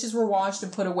the dishes were washed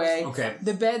and put away. Okay.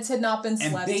 The beds had not been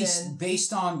slept in.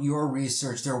 Based on your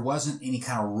research, there wasn't any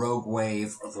kind of rogue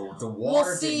wave. The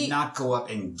water did not go up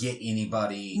and get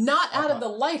anybody. Not out of the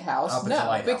lighthouse,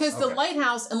 no. Because the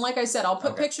lighthouse, and like I said, I'll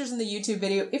put pictures in the YouTube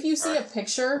video. If you see a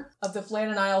picture of the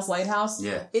Flannan Isles lighthouse,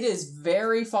 it is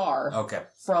very far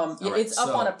from, it's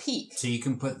up on a peak. So you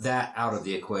can put that out of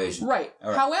the equation. Right.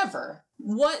 However,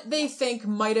 what they think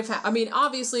might have happened. I mean,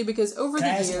 obviously, because over the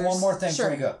years... Can I ask you one more thing before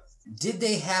we go? Did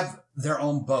they have their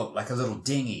own boat, like a little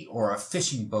dinghy or a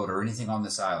fishing boat or anything on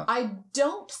this island? I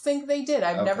don't think they did.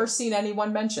 I've never seen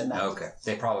anyone mention that. Okay.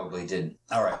 They probably didn't.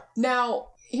 All right. Now,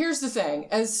 here's the thing.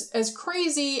 As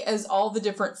crazy as all the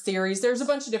different theories, there's a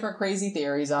bunch of different crazy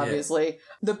theories, obviously. Yeah.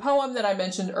 The poem that I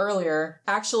mentioned earlier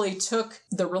actually took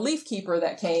the relief keeper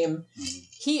that came.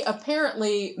 He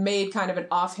apparently made kind of an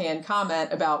offhand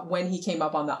comment about when he came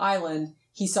up on the island,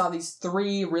 he saw these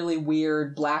 3 really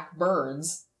weird black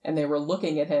birds. And they were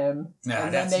looking at him,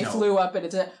 and then they flew up at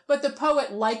it. But the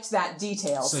poet liked that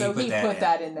detail, so he put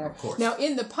that in there. Of course. Now,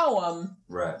 in the poem,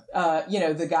 right.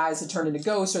 The guys had turned into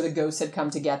ghosts, or the ghosts had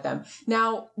come to get them.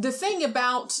 Now, the thing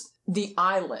about the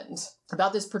island,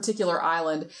 about this particular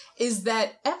island, is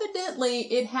that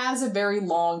evidently it has a very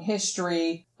long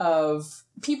history of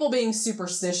people being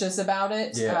superstitious about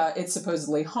it. Yeah. It's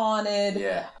supposedly haunted.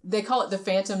 Yeah. They call it the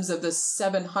Phantoms of the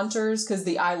Seven Hunters because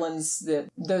the islands,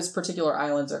 those particular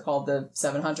islands are called the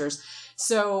Seven Hunters.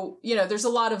 So, there's a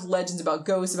lot of legends about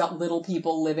ghosts, about little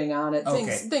people living on it,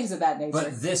 things of that nature.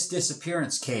 But this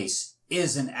disappearance case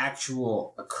is an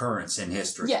actual occurrence in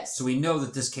history. Yes. So we know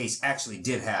that this case actually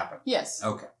did happen. Yes.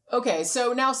 Okay. Okay,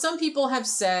 so now some people have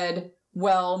said,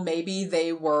 well, maybe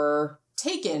they were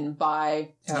taken by,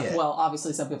 well,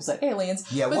 obviously some people said aliens.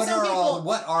 Yeah, but what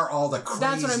are all the crazy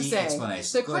that's what I'm saying.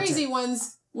 explanations? The crazy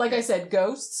ones, like I said,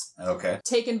 ghosts. Okay.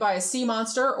 Taken by a sea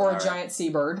monster or a giant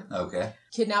seabird. Okay.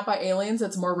 Kidnapped by aliens,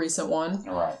 that's a more recent one.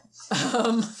 All right.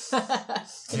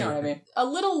 You know what I mean? A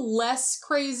little less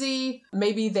crazy,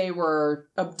 maybe they were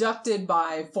abducted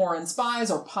by foreign spies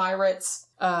or pirates.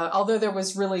 Although there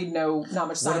was really not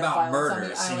much sign of violence murders? on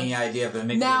the island. Any idea of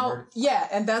maybe Now, yeah,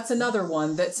 and that's another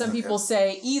one that some people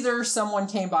say either someone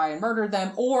came by and murdered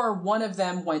them, or one of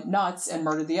them went nuts and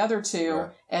murdered the other 2,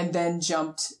 and then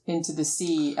jumped into the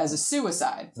sea as a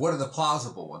suicide. What are the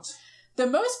plausible ones? The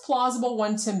most plausible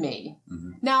one to me.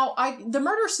 Mm-hmm. Now, the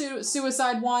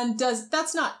murder-suicide one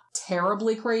that's not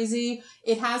terribly crazy.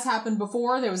 It has happened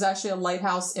before. There was actually a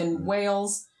lighthouse in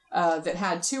Wales that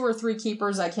had 2 or 3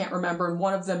 keepers, I can't remember, and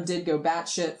one of them did go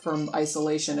batshit from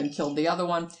isolation and killed the other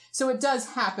one. So it does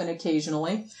happen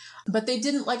occasionally. But they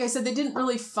didn't, like I said, they didn't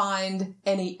really find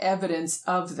any evidence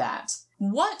of that.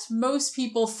 What most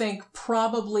people think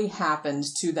probably happened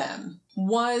to them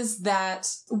was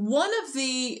that one of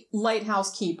the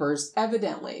lighthouse keepers,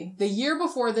 evidently, the year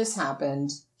before this happened,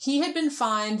 he had been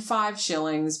fined 5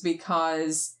 shillings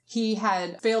because he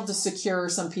had failed to secure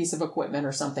some piece of equipment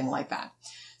or something like that.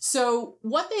 So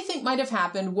what they think might have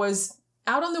happened was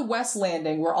out on the West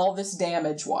Landing where all this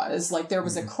damage was, like there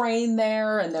was a crane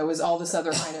there and there was all this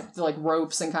other kind of like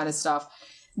ropes and kind of stuff.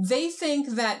 They think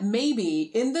that maybe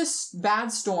in this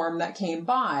bad storm that came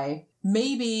by,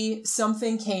 maybe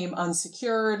something came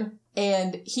unsecured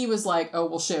and he was like, oh,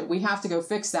 well, shit, we have to go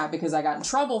fix that because I got in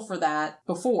trouble for that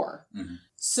before. Mm-hmm.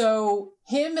 So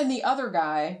him and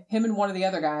one of the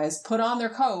other guys put on their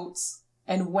coats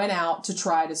and went out to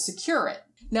try to secure it.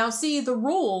 Now, see, the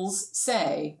rules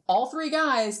say all 3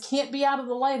 guys can't be out of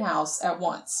the lighthouse at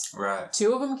once. Right.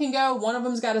 2 of them can go. One of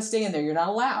them's got to stay in there. You're not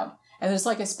allowed. And it's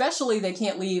like, especially they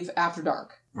can't leave after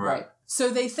dark. Right. So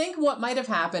they think what might have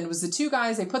happened was the 2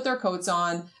 guys, they put their coats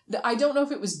on. I don't know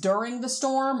if it was during the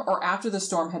storm or after the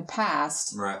storm had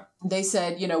passed. Right. They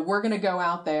said, we're going to go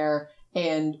out there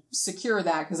and secure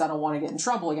that because I don't want to get in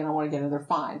trouble again. I want to get another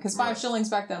fine. Because 5 shillings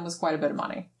back then was quite a bit of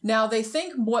money. Now, they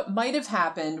think what might have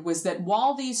happened was that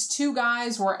while these 2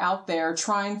 guys were out there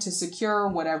trying to secure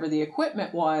whatever the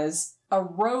equipment was, a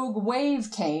rogue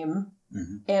wave came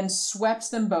and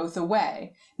swept them both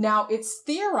away. Now, it's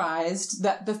theorized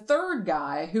that the 3rd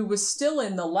guy, who was still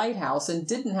in the lighthouse and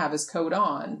didn't have his coat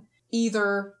on,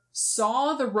 either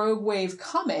saw the rogue wave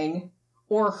coming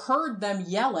or heard them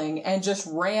yelling and just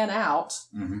ran out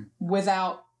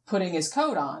without putting his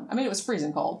coat on. I mean, it was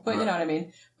freezing cold, but you know what I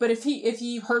mean? But if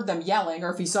he heard them yelling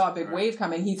or if he saw a big wave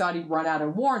coming, he thought he'd run out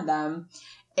and warn them.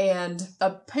 And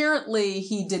apparently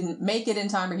he didn't make it in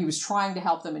time, or he was trying to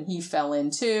help them and he fell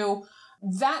in too.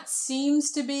 That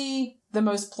seems to be the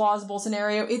most plausible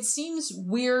scenario. It seems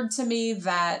weird to me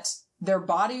that their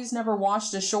bodies never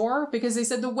washed ashore, because they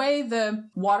said the way the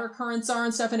water currents are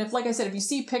and stuff, and if, like I said, if you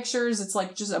see pictures, it's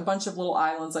like just a bunch of little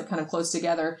islands like kind of close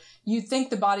together. You'd think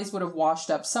the bodies would have washed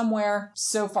up somewhere.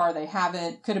 So far they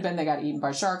haven't. Could have been they got eaten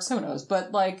by sharks. Who knows?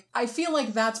 But like, I feel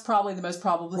like that's probably the most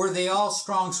probable. Were they all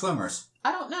strong swimmers?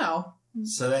 I don't know.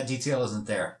 So that detail isn't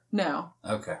there? No.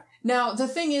 Okay. Now, the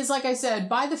thing is, like I said,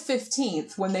 by the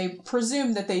 15th, when they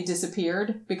presumed that they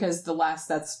disappeared, because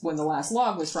that's when the last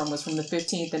log was from the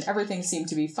 15th, and everything seemed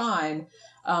to be fine.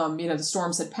 The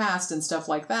storms had passed and stuff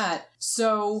like that.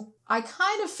 So I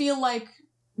kind of feel like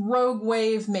rogue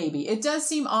wave, maybe. It does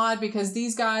seem odd because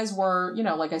these guys were, you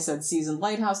know, like I said, seasoned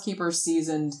lighthouse keepers,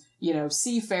 seasoned, you know,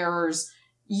 seafarers.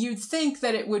 You'd think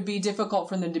that it would be difficult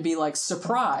for them to be, like,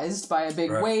 surprised by a big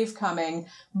wave coming,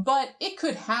 but it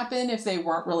could happen if they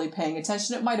weren't really paying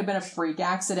attention. It might have been a freak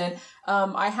accident.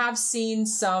 I have seen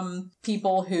some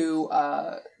people who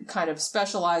kind of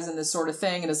specialize in this sort of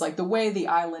thing, and it's like the way the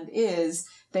island is,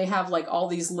 they have, like, all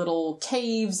these little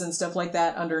caves and stuff like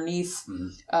that underneath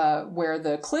where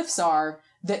the cliffs are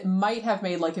that might have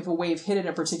made, like, if a wave hit it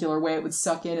in a particular way, it would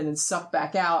suck in and then suck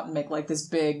back out and make, like, this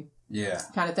big...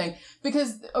 kind of thing.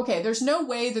 Because, okay, there's no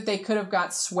way that they could have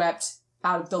got swept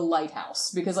out of the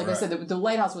lighthouse. Because, like I said, the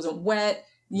lighthouse wasn't wet.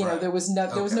 You know, there was no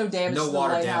damage to the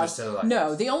lighthouse.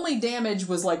 No, the only damage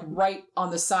was, like, right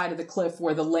on the side of the cliff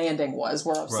where the landing was,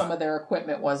 where some of their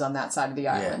equipment was on that side of the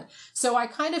island. So I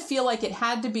kind of feel like it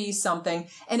had to be something,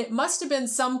 and it must have been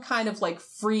some kind of, like,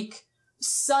 freak,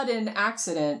 sudden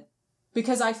accident.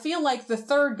 Because I feel like the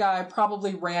third guy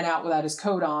probably ran out without his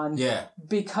coat on. Yeah.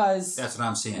 Because... That's what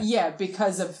I'm seeing. Yeah,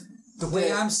 because of the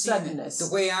way I'm suddenness.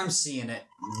 The way I'm seeing it,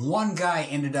 one guy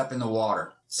ended up in the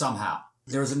water, somehow.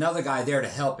 There was another guy there to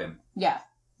help him. Yeah.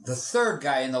 The third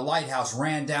guy in the lighthouse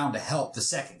ran down to help the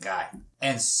second guy.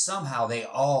 And somehow they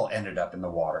all ended up in the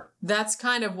water. That's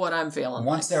kind of what I'm feeling.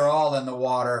 Once they're all in the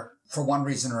water, for one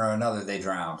reason or another, they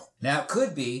drowned. Now, it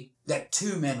could be that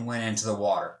two men went into the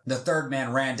water. The third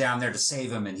man ran down there to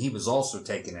save him, and he was also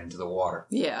taken into the water.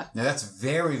 Yeah. Now, that's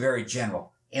very, very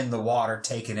general. In the water,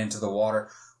 taken into the water.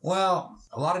 Well,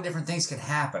 a lot of different things can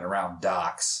happen around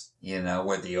docks, you know,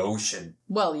 with the ocean.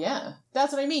 Well, yeah.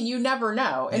 That's what I mean. You never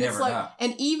know. And it's like,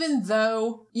 and even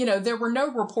though, you know, there were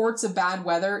no reports of bad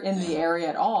weather in the area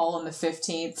at all on the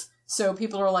 15th, so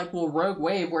people are like, well, rogue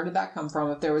wave, where did that come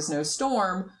from if there was no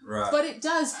storm? Right. But it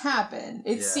does happen.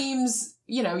 It seems,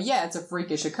 you know, it's a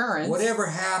freakish occurrence. Whatever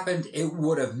happened, it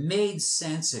would have made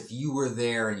sense if you were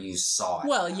there and you saw it.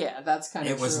 Well, yeah, that's kind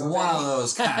of true. It was one of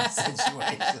those kind of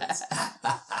situations.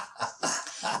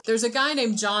 There's a guy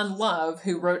named John Love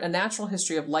who wrote A Natural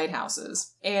History of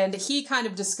Lighthouses. And he kind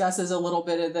of discusses a little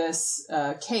bit of this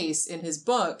case in his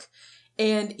book.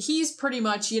 And he's pretty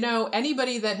much, you know,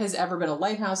 anybody that has ever been a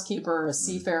lighthouse keeper or a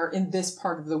seafarer in this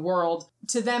part of the world,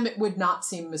 to them it would not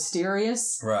seem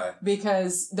mysterious. Right.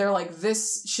 Because they're like,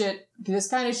 this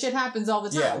kind of shit happens all the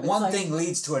time. Yeah, one thing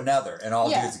leads to another, and all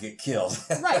dudes get killed.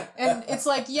 Right. And it's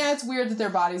like, it's weird that their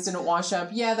bodies didn't wash up.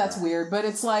 Yeah, that's weird. But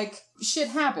it's like, shit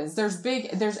happens.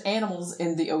 There's animals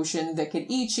in the ocean that could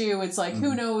eat you. It's like,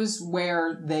 who knows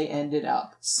where they ended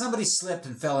up. Somebody slipped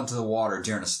and fell into the water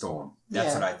during a storm.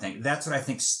 That's what I think. That's what I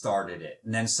think started it.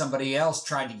 And then somebody else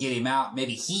tried to get him out.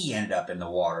 Maybe he ended up in the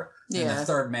water. And the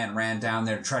third man ran down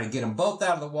there to try to get them both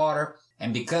out of the water.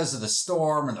 And because of the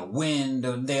storm and the wind,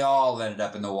 they all ended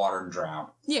up in the water and drowned.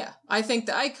 Yeah, I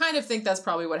kind of think that's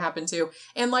probably what happened too.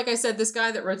 And like I said, this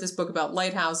guy that wrote this book about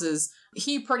lighthouses,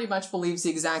 he pretty much believes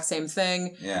the exact same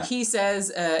thing. Yeah. He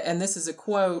says, and this is a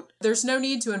quote, "There's no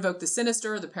need to invoke the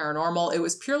sinister or the paranormal. It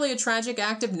was purely a tragic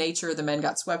act of nature. The men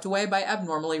got swept away by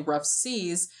abnormally rough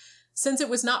seas. Since it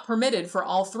was not permitted for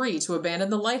all three to abandon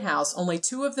the lighthouse, only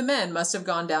two of the men must have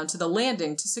gone down to the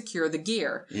landing to secure the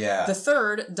gear. Yeah. The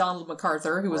third, Donald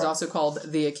MacArthur, who was also called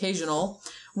the Occasional,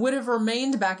 would have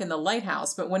remained back in the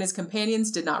lighthouse, but when his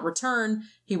companions did not return,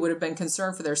 he would have been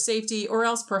concerned for their safety, or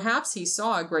else perhaps he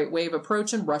saw a great wave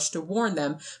approach and rushed to warn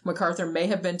them. MacArthur may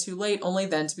have been too late, only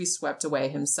then to be swept away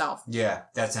himself." Yeah,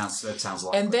 that sounds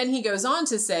likely. And then he goes on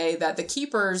to say that the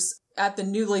keepers at the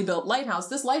newly built lighthouse,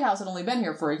 this lighthouse had only been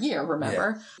here for a year,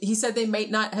 remember? Yeah. He said they may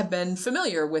not have been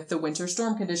familiar with the winter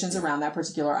storm conditions around that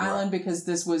particular island because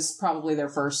this was probably their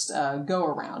first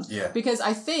go-around. Yeah. Because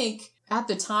I think at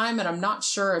the time, and I'm not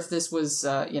sure if this was,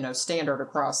 standard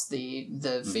across the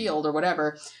field or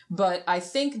whatever, but I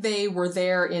think they were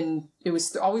there it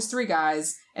was always three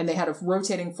guys, and they had a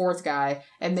rotating fourth guy,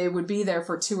 and they would be there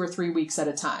for 2 or 3 weeks at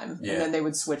a time, and then they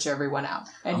would switch everyone out,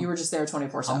 and you were just there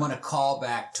 24/7. I'm going to call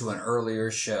back to an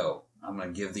earlier show. I'm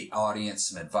going to give the audience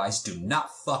some advice. Do not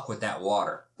fuck with that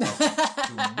water. Okay?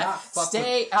 Do not fuck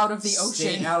Stay out of the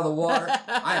ocean. Stay out of the water.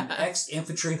 I'm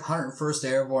ex-infantry, 101st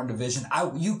Airborne Division.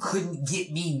 You couldn't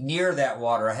get me near that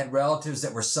water. I had relatives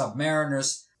that were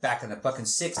submariners back in the fucking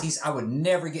 60s. I would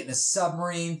never get in a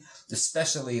submarine,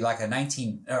 especially like a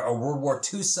World War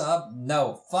II sub.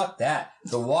 No, fuck that.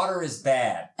 The water is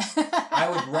bad. I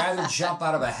would rather jump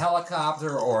out of a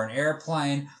helicopter or an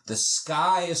airplane. The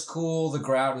sky is cool. The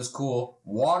ground is cool.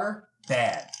 Water,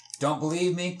 bad. Don't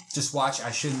believe me? Just watch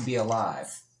I Shouldn't Be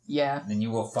Alive. Yeah. Then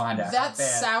you will find out. That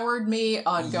soured me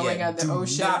on going on the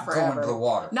ocean forever. Go into the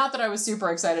water. Not that I was super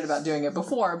excited about doing it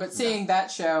before, but seeing that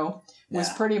show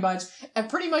was pretty much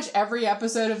every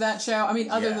episode of that show. I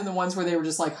mean, other than the ones where they were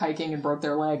just like hiking and broke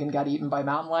their leg and got eaten by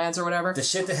mountain lions or whatever. The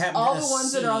shit that happened all the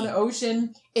ones that are on the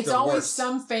ocean, it's always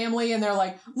some family and they're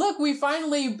like, look, we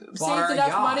finally saved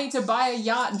enough money to buy a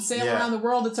yacht and sail around the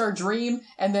world. It's our dream.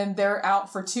 And then they're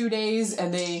out for 2 days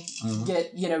and they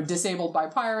get, disabled by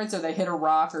pirates or they hit a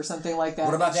rock or something like that.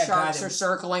 What about that sharks guy are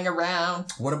circling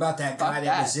around. What about that guy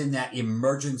that was in that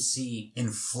emergency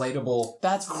inflatable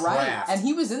That's craft? Right. And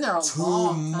he was in there a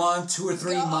long time. 2 or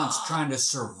 3 months trying to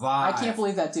survive. I can't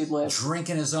believe that dude lived.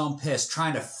 Drinking his own piss,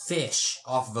 trying to fish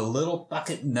off of a little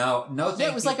bucket. No,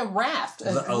 it was like a raft.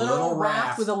 A little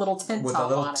raft with a little tent with top a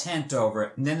little on tent over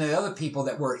it. And then the other people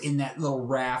that were in that little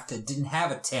raft that didn't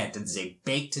have a tent and they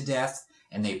baked to death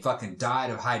and they fucking died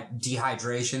of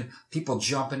dehydration. People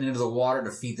jumping into the water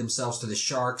to feed themselves to the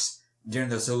sharks during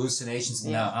those hallucinations.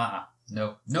 Yeah.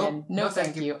 No,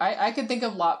 thank you. I could think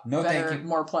of a lot better,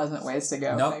 more pleasant ways to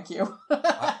go. Thank you.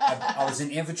 I was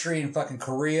in infantry in fucking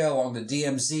Korea along the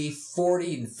DMZ,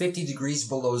 40 and 50 degrees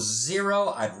below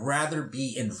zero. I'd rather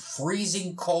be in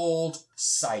freezing cold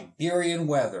Siberian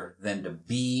weather than to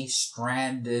be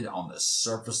stranded on the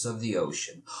surface of the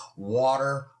ocean.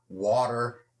 Water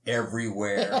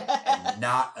everywhere and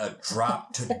not a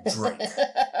drop to drink.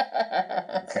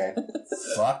 Okay.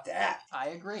 Fuck that. I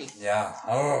agree. Yeah.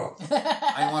 Oh.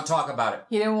 I didn't want to talk about it.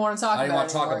 He didn't want to talk about it. I didn't want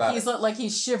to talk about it. He's like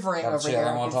he's shivering over here. I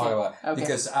don't want to talk about it. Okay.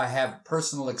 Because I have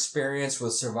personal experience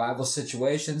with survival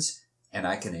situations and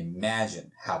I can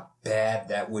imagine how bad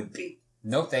that would be.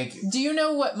 No, thank you. Do you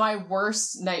know what my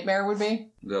worst nightmare would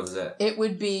be? What was that? It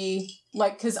would be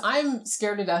like, because I'm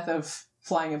scared to death of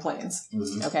flying in planes.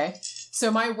 Mm-hmm. Okay.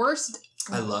 So my worst.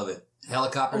 I love it.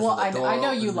 Helicopters. Well, I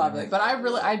know you love it, but I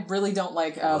really don't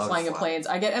like flying in planes.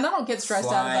 And I don't get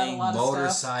stressed out about a lot of stuff.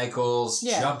 Motorcycles,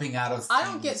 jumping out of things. I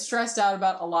don't get stressed out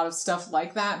about a lot of stuff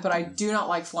like that, but I do not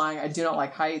like flying. I do not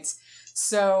like heights.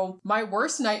 So my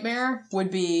worst nightmare would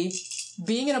be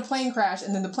being in a plane crash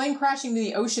and then the plane crashing to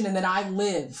the ocean and then I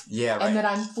live. Yeah, right. And then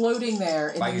I'm floating there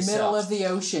in the middle of the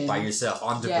ocean. By yourself,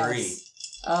 on debris. Yes.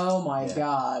 Oh my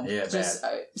God. Yeah, just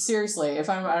seriously, if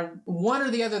I'm one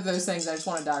or the other of those things, I just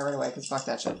want to die right away because fuck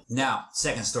that shit. Now,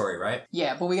 second story, right?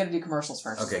 Yeah, but we got to do commercials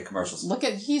first. Okay, commercials.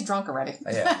 He's drunk already.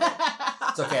 Yeah.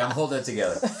 It's okay, I'm holding it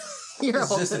together.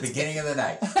 It's just the beginning of the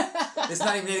night. It's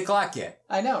not even 8 o'clock yet.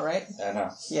 I know, right? I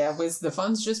know. Yeah, the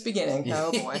fun's just beginning.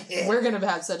 Oh boy. We're going to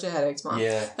have such a headache tomorrow.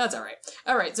 Yeah. That's all right.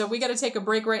 All right, so we got to take a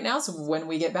break right now. So when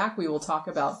we get back, we will talk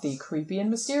about the creepy and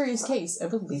mysterious case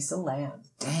of Elisa Lam.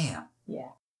 Damn.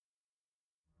 Yeah.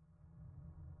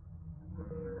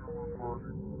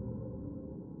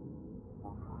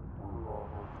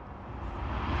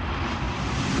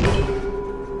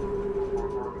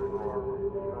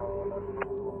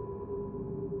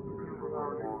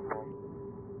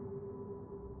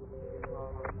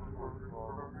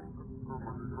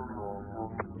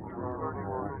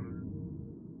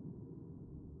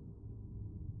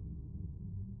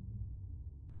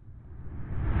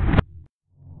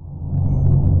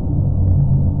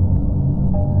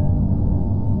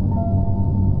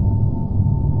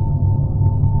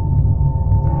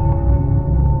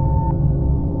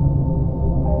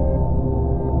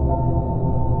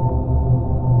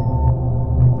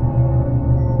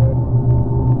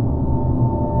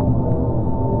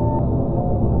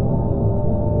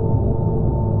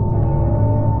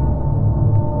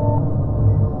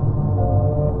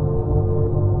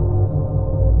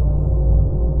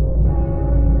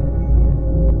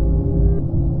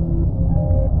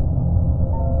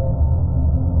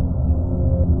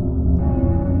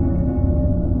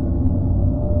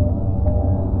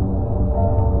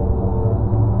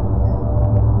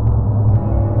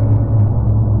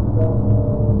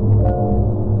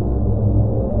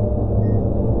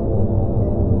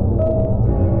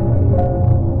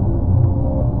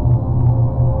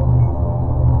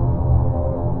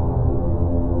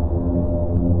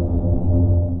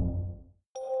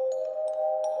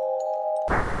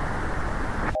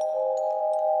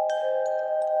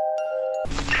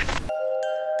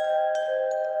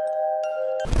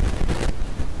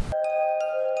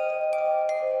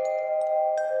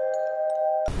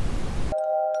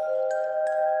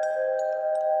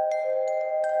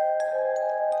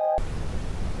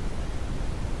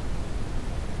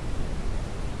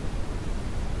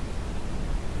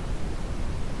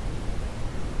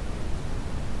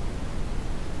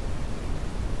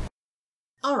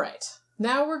 All right.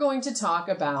 Now we're going to talk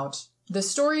about the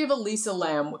story of Elisa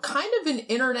Lam, kind of an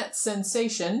internet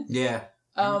sensation. Yeah.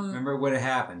 Remember when it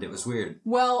happened? It was weird.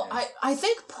 Well, yeah. I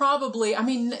think probably, I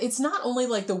mean, it's not only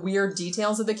like the weird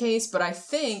details of the case, but I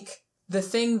think the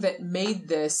thing that made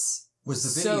this Was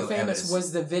the video so famous evidence.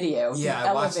 was the video, yeah, the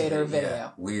elevator video. Yeah,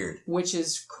 weird. Which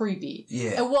is creepy.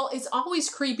 Yeah. And well, it's always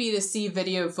creepy to see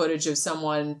video footage of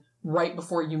someone right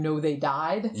before you know they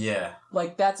died. Yeah.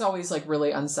 Like, that's always, like,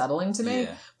 really unsettling to me.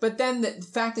 Yeah. But then the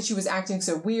fact that she was acting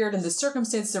so weird and the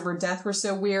circumstances of her death were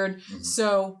so weird. Mm-hmm.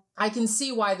 So I can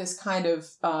see why this kind of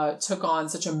took on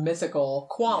such a mythical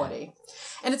quality. Yeah.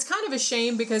 And it's kind of a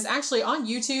shame because actually on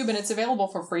YouTube, and it's available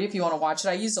for free if you want to watch it,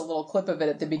 I used a little clip of it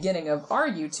at the beginning of our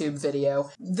YouTube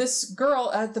video. This girl,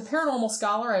 The Paranormal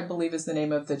Scholar, I believe is the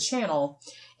name of the channel,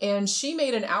 and she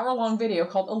made an hour-long video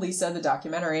called Elisa, the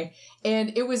documentary,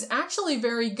 and it was actually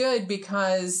very good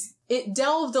because it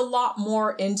delved a lot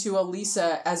more into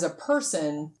Elisa as a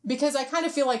person, because I kind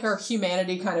of feel like her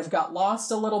humanity kind of got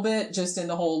lost a little bit just in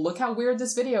the whole, look how weird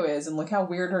this video is and look how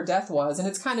weird her death was. And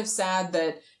it's kind of sad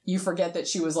that you forget that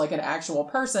she was like an actual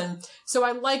person. So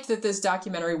I liked that this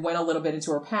documentary went a little bit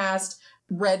into her past,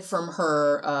 read from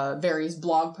her various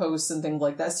blog posts and things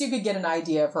like that, so you could get an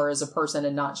idea of her as a person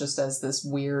and not just as this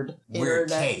weird internet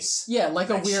case. Yeah, like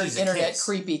a weird internet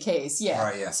creepy case. Yeah.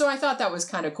 Right, yeah. So I thought that was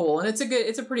kind of cool, and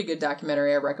it's a pretty good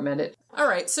documentary. I recommend it. All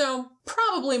right, so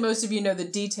probably most of you know the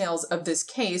details of this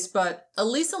case, but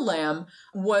Elisa Lam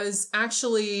was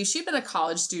actually, she'd been a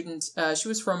college student. She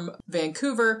was from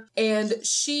Vancouver, and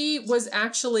she was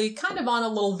actually kind of on a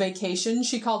little vacation.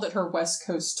 She called it her West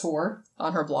Coast tour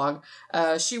on her blog.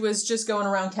 She was just going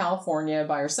around California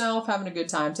by herself, having a good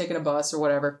time, taking a bus or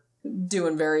whatever,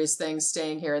 doing various things,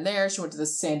 staying here and there. She went to the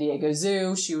San Diego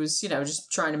Zoo. She was,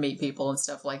 just trying to meet people and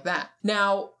stuff like that.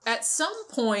 Now, at some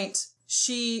point,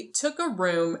 she took a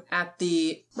room at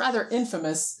the rather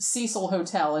infamous Cecil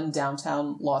Hotel in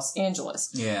downtown Los Angeles.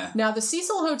 Yeah. Now, the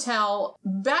Cecil Hotel,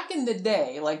 back in the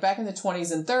day, like back in the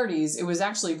 20s and 30s, it was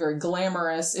actually very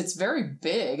glamorous. It's very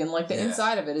big, and like the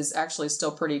inside of it is actually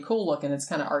still pretty cool looking. It's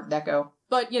kind of Art Deco.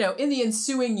 But, in the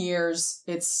ensuing years,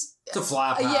 it's a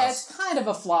flop house. Yeah, it's kind of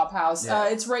a flop house. Yeah.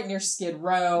 It's right near Skid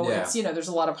Row. Yeah. It's, there's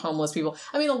a lot of homeless people.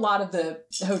 I mean, a lot of the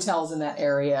hotels in that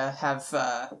area have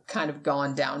kind of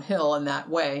gone downhill in that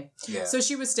way. Yeah. So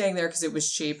she was staying there because it was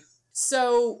cheap.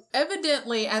 So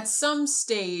evidently, at some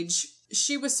stage,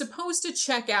 she was supposed to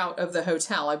check out of the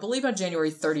hotel, I believe on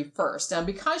January 31st. And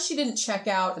because she didn't check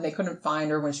out and they couldn't find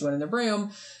her when she went in the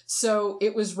room, so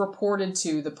it was reported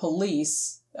to the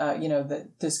police, that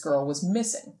this girl was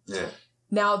missing. Yeah.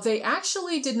 Now, they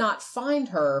actually did not find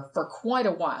her for quite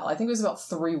a while. I think it was about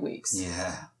 3 weeks.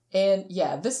 Yeah. And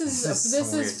yeah, this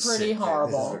is pretty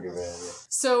horrible.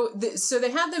 So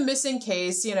they had the missing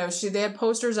case. They had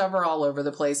posters of her all over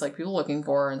the place, like people looking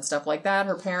for her and stuff like that.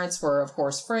 Her parents were, of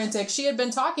course, frantic. She had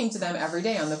been talking to them every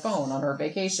day on the phone on her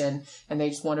vacation, and they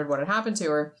just wondered what had happened to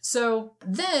her. So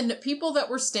then people that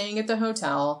were staying at the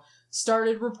hotel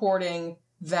started reporting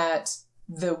that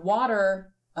the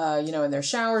water, in their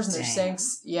showers and their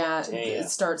sinks, it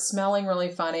starts smelling really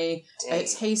funny. It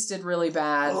tasted really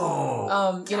bad.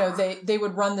 Oh, they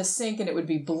would run the sink and it would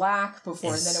be black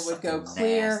before, and then it would go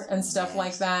clear and stuff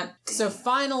like that. So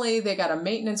finally, they got a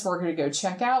maintenance worker to go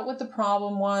check out what the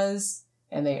problem was,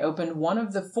 and they opened one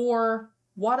of the 4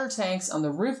 water tanks on the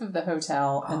roof of the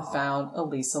hotel and found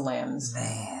Elisa Lam's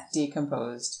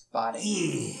decomposed body.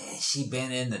 Yeah, she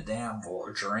been in the damn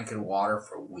board drinking water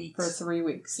for weeks. For 3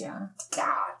 weeks, yeah.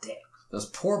 God damn. Those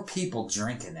poor people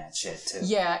drinking that shit, too.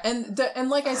 Yeah, and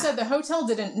like I said, the hotel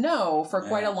didn't know for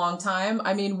quite a long time.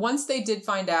 I mean, once they did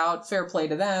find out, fair play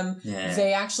to them,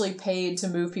 they actually paid to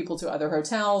move people to other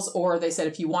hotels, or they said,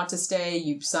 if you want to stay,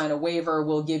 you sign a waiver,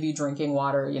 we'll give you drinking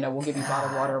water, we'll give you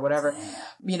bottled water or whatever.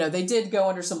 They did go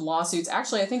under some lawsuits.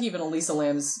 Actually, I think even Elisa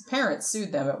Lam's parents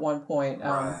sued them at one point.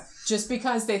 Just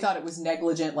because they thought it was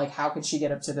negligent, like how could she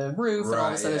get up to the roof and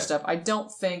all this other stuff. I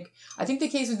think the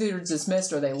case was either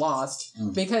dismissed or they lost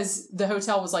because the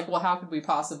hotel was like, well, how could we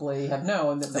possibly have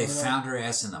known that they found her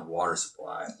ass in the water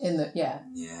supply? Yeah.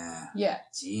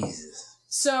 Jesus.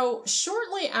 So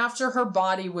shortly after her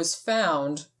body was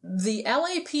found, the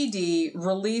LAPD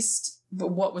released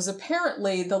what was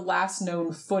apparently the last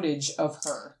known footage of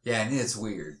her. Yeah, and it's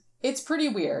weird. It's pretty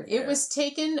weird. It was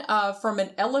taken from an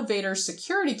elevator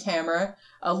security camera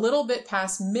a little bit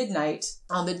past midnight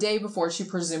on the day before she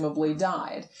presumably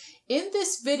died. In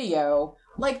this video,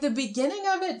 like the beginning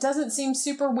of it doesn't seem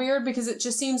super weird because it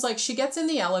just seems like she gets in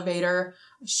the elevator,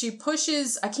 she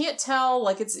pushes, I can't tell,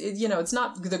 like it's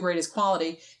not the greatest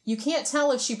quality. You can't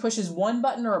tell if she pushes one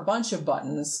button or a bunch of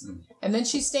buttons. And then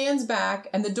she stands back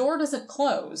and the door doesn't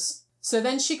close. So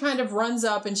then she kind of runs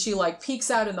up and she like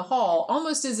peeks out in the hall,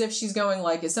 almost as if she's going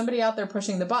like, is somebody out there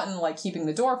pushing the button, like keeping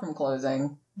the door from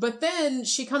closing? But then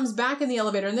she comes back in the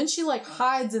elevator and then she like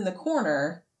hides in the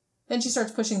corner. Then she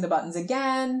starts pushing the buttons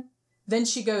again. Then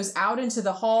she goes out into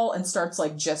the hall and starts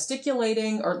like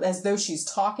gesticulating or as though she's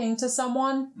talking to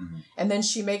someone. Mm-hmm. And then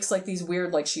she makes like these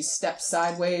weird, like she steps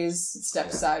sideways,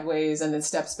 and then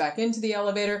steps back into the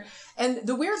elevator. And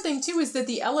the weird thing too is that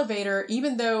the elevator,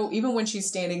 even when she's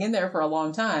standing in there for a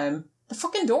long time, the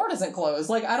fucking door doesn't close.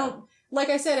 Like like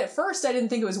I said, at first I didn't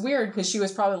think it was weird because she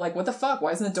was probably like, what the fuck?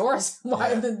 Why isn't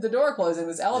the door closing?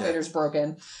 This elevator's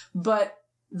broken. But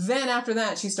then after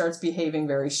that, she starts behaving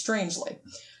very strangely.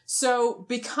 So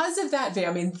because of that video,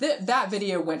 I mean, that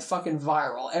video went fucking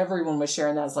viral. Everyone was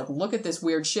sharing that. It's like, look at this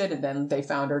weird shit. And then they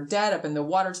found her dead up in the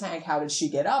water tank. How did she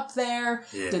get up there?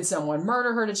 Yeah. Did someone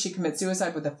murder her? Did she commit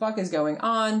suicide? What the fuck is going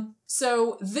on?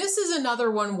 So this is another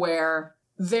one where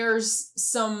there's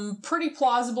some pretty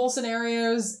plausible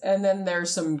scenarios and then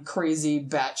there's some crazy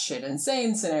batshit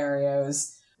insane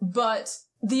scenarios. But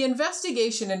the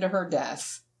investigation into her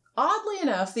death, oddly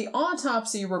enough, the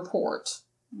autopsy report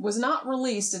was not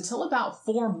released until about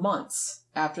 4 months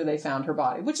after they found her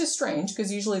body, which is strange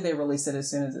because usually they release it as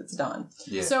soon as it's done.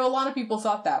 Yeah. So a lot of people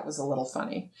thought that was a little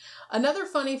funny. Another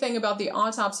funny thing about the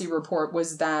autopsy report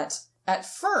was that at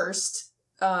first,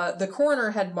 the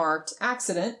coroner had marked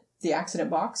accident, the accident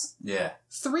box. Yeah.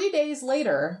 3 days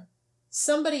later,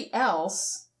 somebody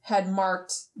else had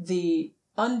marked the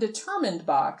undetermined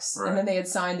box, right. And then they had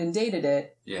signed and dated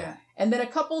it. Yeah. And then a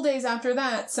couple days after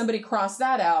that, somebody crossed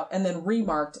that out and then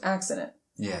remarked accident.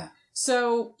 Yeah.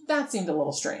 So that seemed a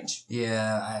little strange.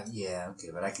 Yeah, okay,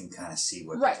 but I can kind of see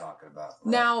what you're talking about.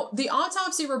 Right. Now, the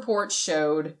autopsy report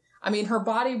showed, I mean, her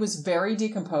body was very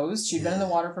decomposed. She'd been in the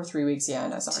water for 3 weeks. Yeah, I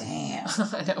know, sorry. Damn.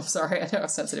 I know, I'm sorry. I know how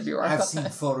sensitive you are. I've seen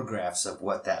photographs of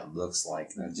what that looks like.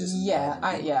 I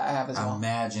have as well.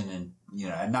 Imagine,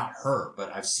 and not her,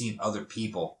 but I've seen other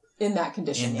people in that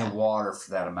condition, in the water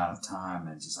for that amount of time,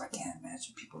 and I can't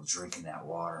imagine people drinking that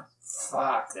water.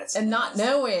 Fuck, that's and not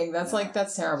knowing. That's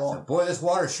that's terrible. So, boy, this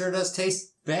water sure does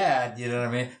taste bad. You know what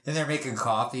I mean? Then they're making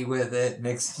coffee with it,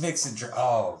 mixing.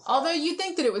 Although you'd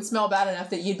think that it would smell bad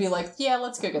enough that you'd be like, yeah,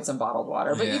 let's go get some bottled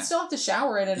water, but you'd still have to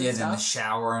shower in it. And then the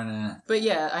shower and. But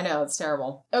yeah, I know it's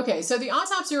terrible. Okay, so the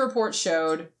autopsy report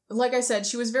showed, like I said,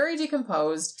 she was very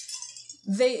decomposed.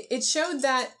 It showed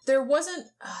that there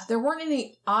weren't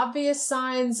any obvious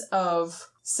signs of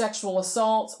sexual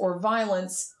assault or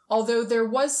violence, although there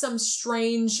was some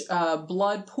strange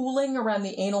blood pooling around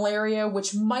the anal area,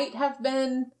 which might have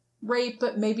been rape,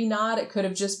 but maybe not. It could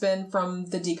have just been from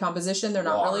the decomposition. They're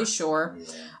not really sure.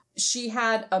 Yeah. She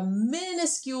had a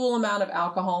minuscule amount of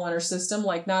alcohol in her system,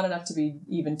 like not enough to be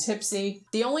even tipsy.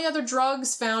 The only other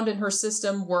drugs found in her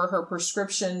system were her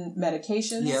prescription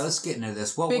medications. Yeah, let's get into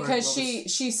this. Because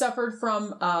she suffered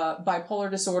from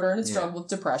bipolar disorder and struggled with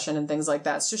depression and things like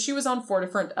that. So she was on 4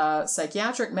 different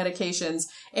psychiatric medications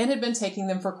and had been taking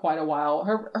them for quite a while.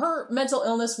 Her mental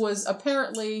illness was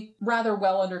apparently rather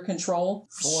well under control.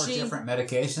 4 different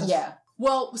medications? Yeah.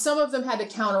 Well, some of them had to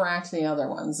counteract the other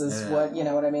ones, is what, you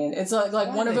know what I mean? It's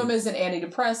like one of them is an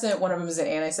antidepressant, one of them is an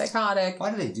antipsychotic.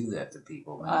 Why do they do that to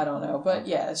people, man? I don't know. But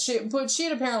she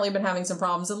had apparently been having some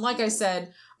problems. And like I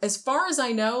said, as far as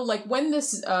I know, like when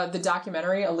the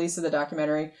documentary, Elisa the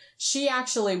documentary, she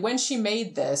actually, when she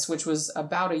made this, which was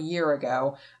about a year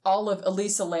ago, all of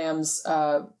Elisa Lam's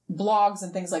blogs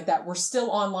and things like that were still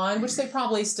online, which they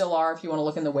probably still are if you want to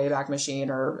look in the Wayback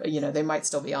Machine, or, they might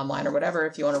still be online or whatever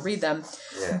if you want to read them.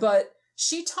 Yeah. But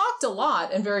she talked a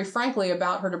lot and very frankly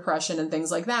about her depression and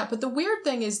things like that. But the weird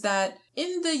thing is that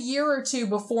in the year or two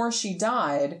before she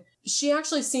died, she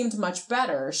actually seemed much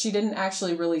better. She didn't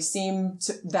actually really seem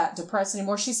that depressed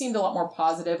anymore. She seemed a lot more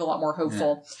positive, a lot more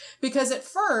hopeful. Yeah. Because at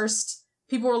first,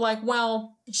 people were like,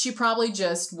 well, she probably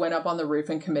just went up on the roof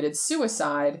and committed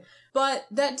suicide. But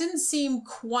that didn't seem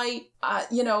quite,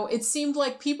 it seemed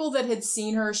like people that had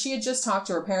seen her, she had just talked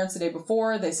to her parents the day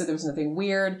before. They said there was nothing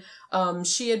weird.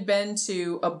 She had been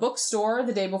to a bookstore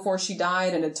the day before she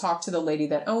died and had talked to the lady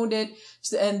that owned it.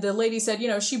 And the lady said,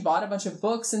 she bought a bunch of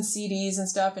books and CDs and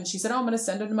stuff. And she said, I'm going to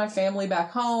send them to my family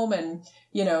back home. And,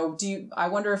 I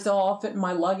wonder if they'll all fit in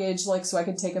my luggage, so I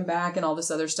could take them back and all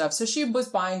this other stuff. So she was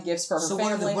buying gifts for her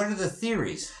family. So what are the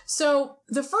theories? So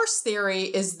the first theory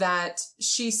is that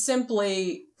she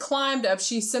simply climbed up.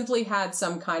 She simply had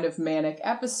some kind of manic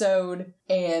episode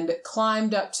and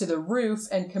climbed up to the roof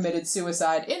and committed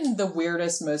suicide in the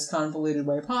weirdest, most convoluted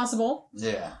way possible.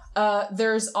 Yeah.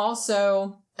 There's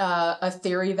also a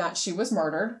theory that she was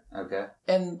murdered. Okay.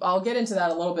 And I'll get into that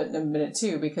a little bit in a minute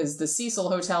too, because the Cecil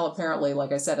Hotel apparently,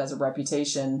 like I said, has a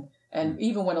reputation. And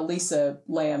even when Elisa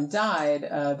Lam died,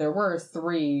 there were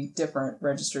 3 different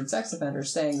registered sex offenders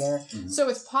staying there. Mm-hmm. So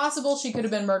it's possible she could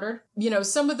have been murdered.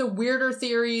 Some of the weirder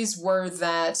theories were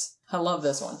that I love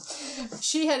this one.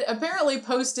 She had apparently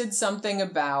posted something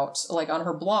about, like on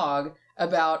her blog,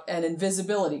 about an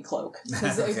invisibility cloak.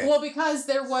 Okay. Well, because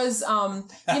there was,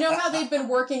 you know how they've been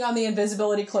working on the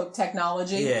invisibility cloak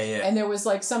technology? Yeah. And there was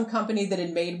like some company that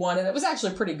had made one and it was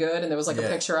actually pretty good and there was like a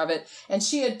picture of it. And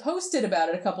she had posted about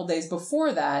it a couple days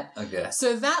before that. Okay.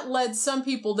 So that led some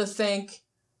people to think,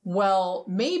 well,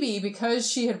 maybe because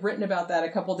she had written about that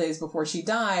a couple days before she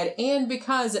died, and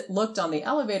because it looked on the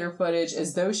elevator footage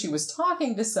as though she was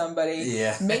talking to somebody,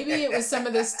 maybe it was some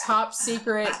of this top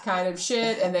secret kind of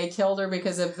shit, and they killed her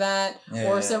because of that,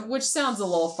 which sounds a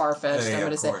little far-fetched, I'm going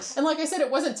to say. And like I said,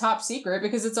 it wasn't top secret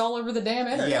because it's all over the damn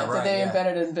internet that they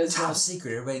invented invisible. Top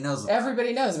secret, everybody knows about it.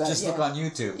 Everybody knows about it. Just look on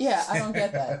YouTube. Yeah, I don't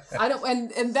get that. I don't,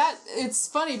 and that, it's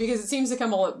funny because it seems to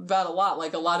come about a lot,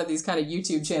 like a lot of these kind of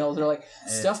YouTube channels are like,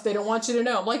 stuff they don't want you to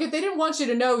know. I'm like, if they didn't want you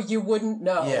to know, you wouldn't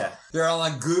know. Yeah. They're all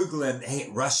on Googling, hey,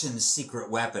 Russian secret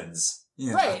weapons. You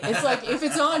know? Right. It's like, if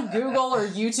it's on Google or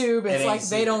YouTube, it's like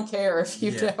they don't care if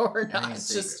you know or not.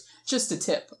 It's just a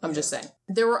tip. I'm just saying.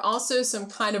 There were also some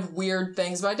kind of weird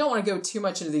things, but I don't want to go too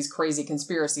much into these crazy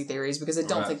conspiracy theories because I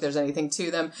don't think there's anything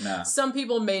to them. No. Some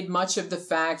people made much of the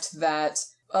fact that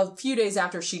a few days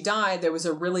after she died, there was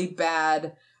a really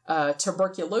bad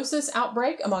tuberculosis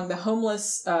outbreak among the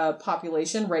homeless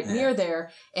population right near there.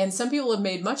 And some people have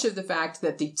made much of the fact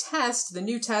that the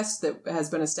new test that has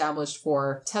been established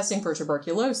for testing for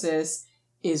tuberculosis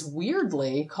is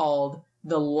weirdly called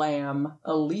the Lam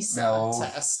Elisa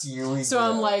test. So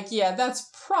I'm like, yeah,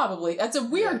 that's a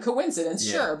weird coincidence,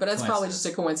 sure, but that's probably just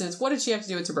a coincidence. What did she have to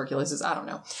do with tuberculosis? I don't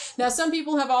know. Now, some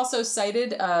people have also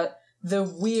cited the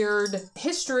weird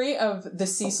history of the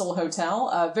Cecil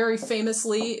Hotel. Very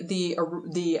famously, the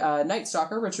Night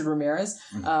Stalker, Richard Ramirez,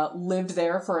 lived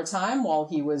there for a time while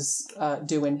he was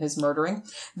doing his murdering.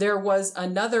 There was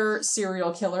another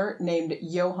serial killer named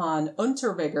Johann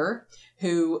Unterweger,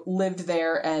 who lived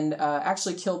there and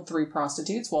actually killed 3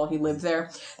 prostitutes while he lived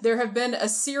there. There have been a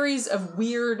series of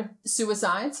weird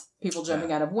suicides, people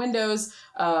jumping out of windows.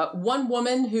 One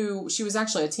woman she was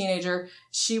actually a teenager,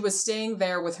 she was staying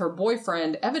there with her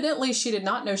boyfriend. Evidently, she did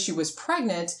not know she was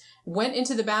pregnant, went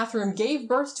into the bathroom, gave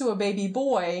birth to a baby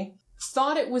boy,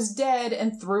 thought it was dead,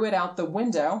 and threw it out the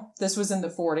window. This was in the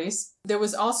 40s. There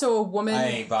was also a woman... I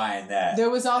ain't buying that. There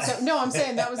was also... No, I'm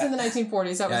saying that was in the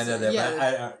 1940s. That was, I know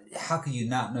that, but how could you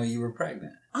not know you were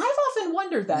pregnant? I've often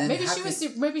wondered that. Maybe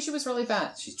she was really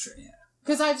fat.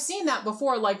 Because I've seen that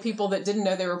before, like people that didn't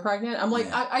know they were pregnant. I'm like,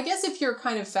 I guess if you're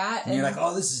kind of fat... And you're like,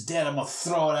 oh, this is dead. I'm going to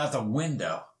throw it out the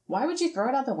window. Why would you throw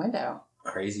it out the window?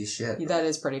 Crazy shit. Bro. That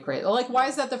is pretty crazy. Like, why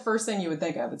is that the first thing you would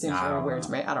think of? It seems very weird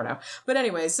to me. I don't know. But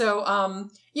anyway, so,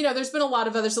 there's been a lot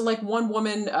of others. So, like, one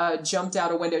woman jumped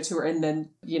out a window to her and then,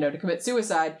 to commit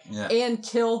suicide and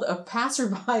killed a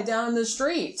passerby down in the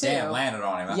street, too. Damn, landed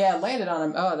on him. Huh? Yeah, landed on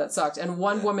him. Oh, that sucked. And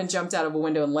one woman jumped out of a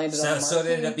window and landed on him. So it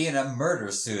ended up being a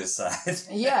murder-suicide.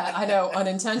 Yeah, I know,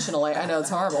 unintentionally. I know,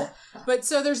 it's horrible. But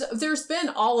so there's been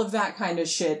all of that kind of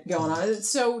shit going on.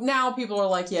 So now people are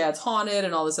like, yeah, it's haunted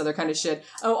and all this other kind of shit.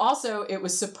 Oh, also, it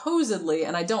was supposedly,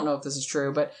 and I don't know if this is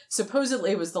true, but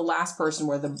supposedly it was the last person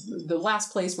where the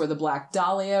last place where the Black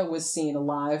Dahlia was seen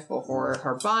alive before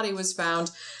her body was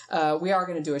found. We are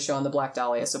going to do a show on the Black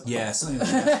Dahlia. So yeah,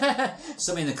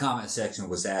 somebody in the comment section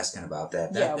was asking about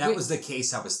that. That was the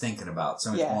case I was thinking about.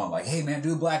 Somebody's going like, hey man,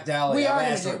 do Black Dahlia.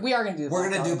 We are going to do We're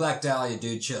going to do Black Dahlia,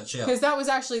 dude. Chill. Because that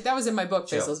was in my book,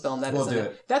 Faceless Film. We'll do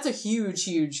it. That's a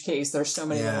huge case. There's so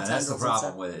many little tendrils. That's the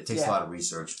problem with it. It takes a lot of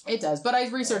research. It does. But I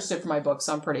researched it for my book,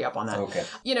 so I'm pretty up on that. Okay.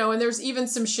 And there's even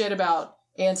some shit about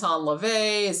Anton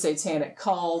LaVey, satanic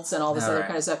cults, and all this other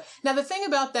kind of stuff. Now, the thing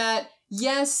about that,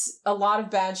 yes, a lot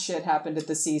of bad shit happened at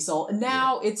the Cecil.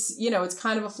 Now it's, it's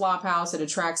kind of a flop house. It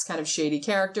attracts kind of shady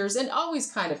characters and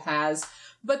always kind of has.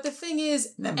 But the thing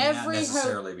is, that may not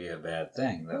necessarily be a bad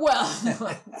thing, though.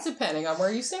 Well, depending on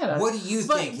where you stand on it. What do you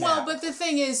think? Well, but the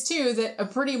thing is, too,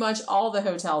 that pretty much all the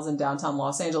hotels in downtown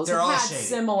Los Angeles have had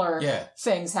similar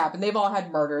things happen. They've all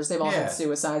had murders. They've all had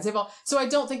suicides. So I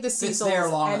don't think the Cecil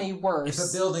is any worse. If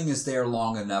a building is there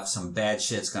long enough, some bad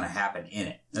shit's going to happen in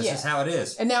it. That's just how it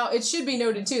is. And now it should be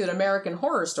noted, too, that American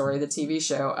Horror Story, the TV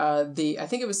show, I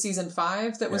think it was season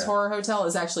 5 that was Horror Hotel,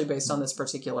 is actually based on this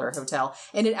particular hotel.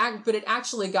 And it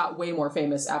actually got way more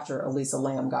famous after Elisa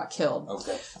Lam got killed.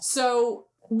 Okay. So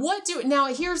now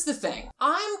here's the thing.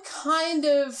 I'm kind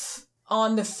of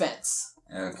on the fence.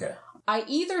 Okay.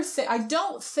 I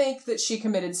don't think that she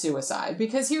committed suicide,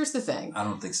 because here's the thing. I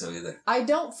don't think so either. I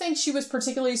don't think she was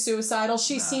particularly suicidal.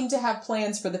 She seemed to have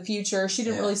plans for the future. She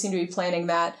didn't really seem to be planning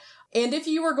that. And if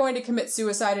you were going to commit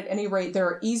suicide at any rate, there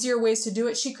are easier ways to do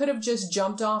it. She could have just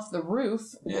jumped off the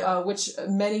roof, which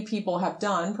many people have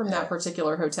done from that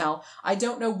particular hotel. I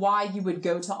don't know why you would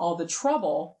go to all the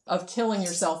trouble of killing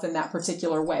yourself in that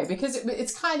particular way, because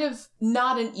it's kind of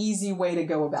not an easy way to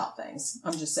go about things.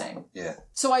 I'm just saying. Yeah.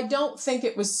 So I don't think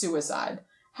it was suicide.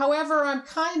 However, I'm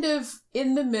kind of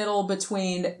in the middle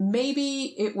between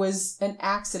maybe it was an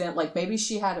accident, like maybe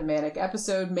she had a manic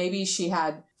episode, maybe she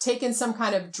had taken some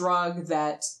kind of drug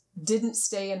that didn't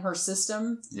stay in her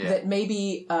system, that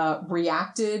maybe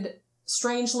reacted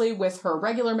strangely with her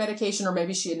regular medication, or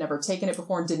maybe she had never taken it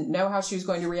before and didn't know how she was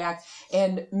going to react,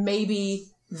 and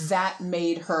maybe that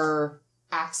made her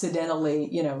accidentally,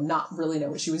 not really know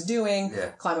what she was doing,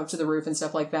 climb up to the roof and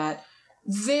stuff like that.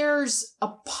 There's a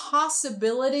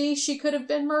possibility she could have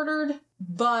been murdered,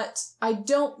 but I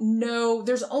don't know.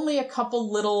 There's only a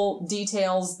couple little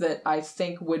details that I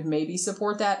think would maybe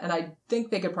support that, and I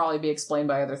think they could probably be explained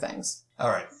by other things. All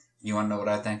right. You want to know what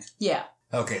I think? Yeah.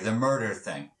 Okay, the murder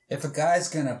thing. If a guy's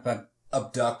going to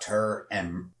abduct her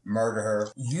and murder her,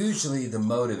 usually the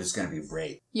motive is going to be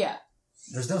rape. Yeah.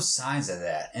 There's no signs of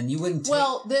that, and you wouldn't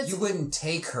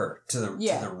take her to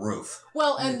the roof.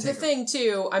 Well, and the thing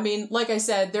too, I mean, like I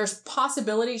said, there's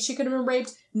possibility she could have been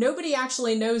raped. Nobody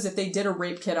actually knows if they did a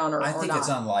rape kit on her or not. I think it's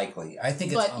unlikely.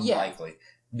 Unlikely.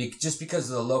 Just because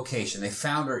of the location. They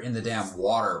found her in the damn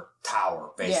water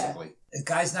tower, basically. Yeah. The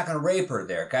guy's not going to rape her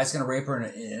there. The guy's going to rape her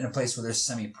in a place where there's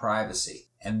semi-privacy,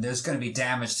 and there's going to be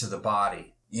damage to the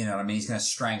body. You know what I mean? He's going to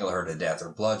strangle her to death or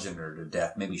bludgeon her to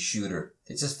death, maybe shoot her.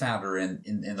 They just found her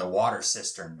in the water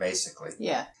cistern, basically.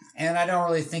 Yeah. And I don't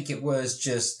really think it was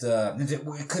just,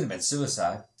 it could have been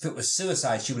suicide. If it was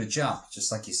suicide, she would have jumped,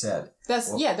 just like you said.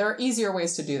 There are easier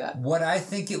ways to do that. What I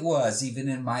think it was, even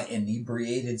in my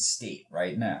inebriated state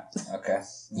right now, okay?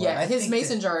 His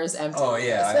mason jar is empty. Oh,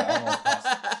 yeah.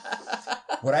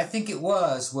 What I think it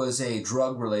was a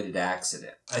drug-related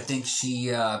accident. I think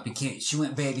she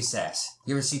went baby sass.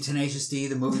 You ever see Tenacious D,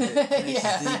 the movie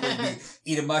Tenacious D, where you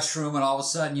eat a mushroom and all of a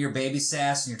sudden you're baby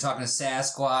sass and you're talking to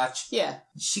Sasquatch? Yeah.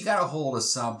 She got a hold of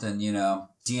something,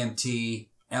 DMT,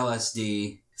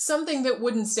 LSD. Something that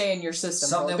wouldn't stay in your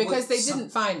system, because they didn't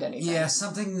find anything. Yeah,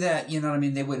 something that,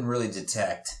 they wouldn't really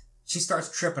detect. She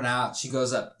starts tripping out. She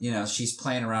goes up, she's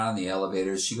playing around in the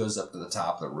elevators. She goes up to the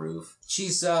top of the roof.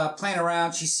 She's playing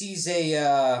around. She sees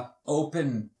a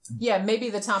open maybe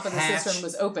the top of the cistern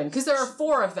was open. Because there are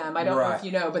 4 of them. I don't know if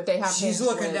you know, but they have She's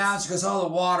looking down. She goes, oh,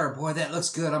 the water. Boy, that looks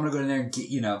good. I'm going to go in there and get,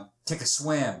 take a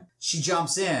swim. She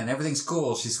jumps in. Everything's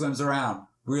cool. She swims around.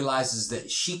 Realizes that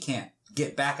she can't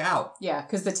get back out. Yeah,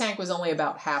 because the tank was only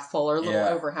about half full or a little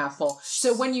over half full.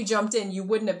 So when you jumped in, you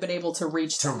wouldn't have been able to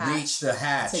reach the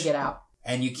hatch to get out.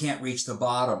 And you can't reach the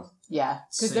bottom. Yeah,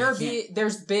 because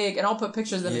there's big, and I'll put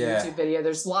pictures in the YouTube video.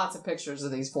 There's lots of pictures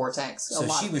of these 4 tanks. So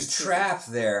she was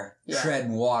trapped there,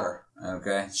 treading water.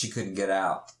 Okay, she couldn't get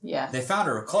out. Yeah, they found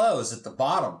her clothes at the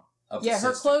bottom of the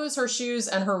system. Her clothes, her shoes,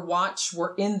 and her watch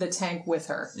were in the tank with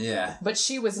her. Yeah, but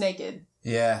she was naked.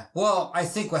 Yeah. Well, I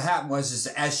think what happened was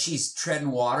as she's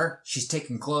treading water, she's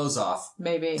taking clothes off.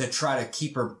 Maybe. To try to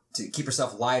keep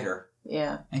herself lighter.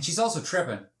 Yeah. And she's also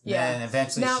tripping. Yeah. And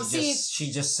eventually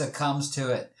she just succumbs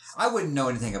to it. I wouldn't know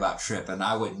anything about tripping.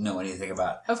 I wouldn't know anything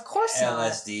about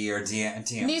LSD or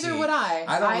DMT. Neither would I.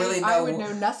 I don't really know. I would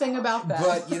know nothing about that.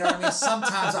 But you know what I mean?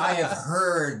 Sometimes I have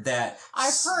heard that.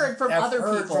 I've heard from other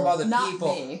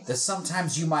people, that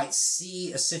sometimes you might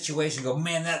see a situation and go,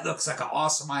 man, that looks like an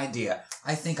awesome idea.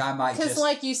 I think I might Because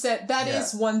like you said, that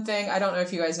is one thing. I don't know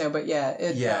if you guys know, but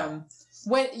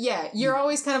you're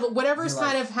always kind of, whatever's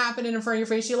kind of happening in front of your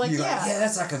face, you're like,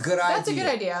 that's like a good idea. That's a good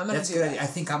idea. I'm going to do that. I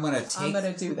think I'm going to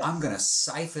do that. I'm going to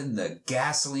siphon the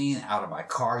gasoline out of my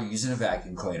car using a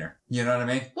vacuum cleaner. You know what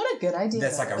I mean? What a good idea.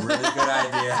 That's like a really good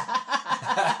idea.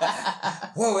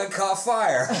 Whoa, it caught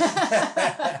fire.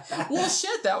 Well,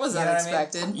 shit, that was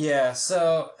unexpected. I mean? Yeah,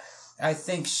 so I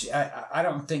think, I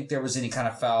don't think there was any kind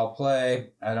of foul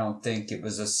play. I don't think it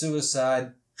was a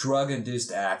suicide,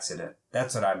 drug-induced accident.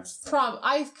 That's what I'm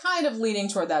kind of leaning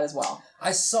toward that as well.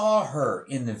 I saw her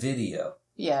in the video.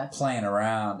 Yeah. Playing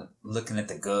around, looking at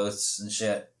the ghosts and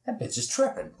shit. That bitch is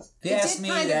tripping. If you ask me,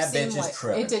 that bitch is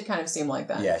tripping. It did kind of seem like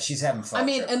that. Yeah, she's having fun. I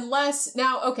mean, unless,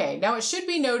 now it should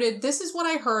be noted, this is what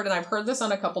I heard, and I've heard this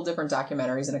on a couple different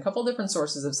documentaries, and a couple different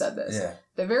sources have said this. Yeah.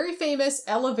 The very famous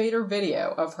elevator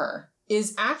video of her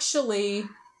is actually,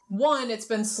 it's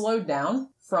been slowed down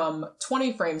from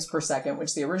 20 frames per second,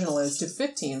 which the original is, to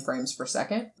 15 frames per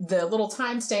second. The little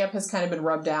timestamp has kind of been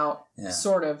rubbed out,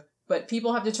 sort of, but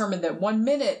people have determined that 1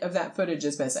 minute of that footage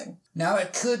is missing. Now,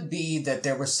 it could be that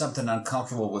there was something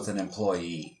uncomfortable with an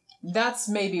employee. That's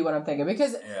maybe what I'm thinking.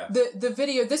 Because the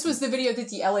video, this was the video that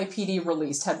the LAPD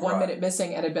released, had 1 minute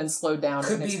missing and had been slowed down.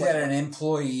 Could be that an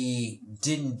employee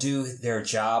didn't do their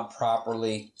job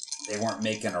properly. They weren't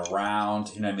making a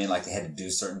round, you know what I mean? Like they had to do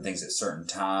certain things at certain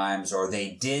times, or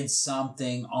they did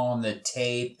something on the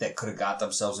tape that could have got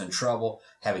themselves in trouble,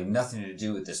 having nothing to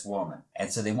do with this woman.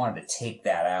 And so they wanted to take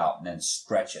that out and then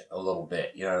stretch it a little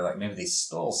bit. You know, like maybe they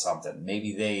stole something.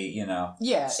 Maybe they,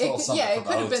 stole something it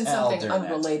could have been something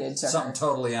unrelated to something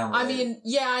totally unrelated. I mean,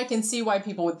 I can see why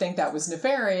people would think that was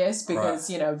nefarious because,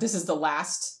 this is the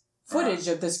last footage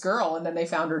of this girl, and then they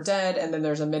found her dead, and then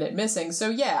there's a minute missing. So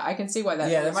I can see why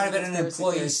that. Yeah, there might have been an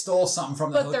employee who stole something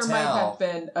from the hotel, but there might have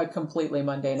been a completely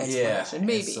mundane explanation.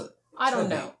 Maybe I don't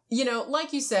know.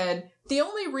 Like you said, the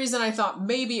only reason I thought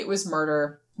maybe it was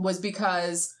murder was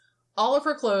because all of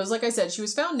her clothes, like I said, she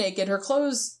was found naked. Her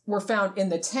clothes were found in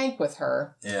the tank with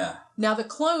her. Yeah. Now the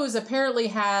clothes apparently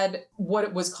had what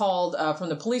it was called from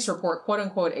the police report, quote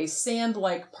unquote, a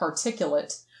sand-like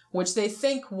particulate, which they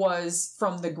think was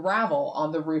from the gravel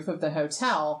on the roof of the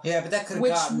hotel. Yeah, but that could have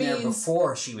gotten there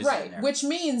before she was in there. Which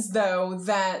means, though,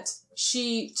 that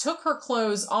she took her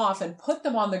clothes off and put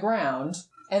them on the ground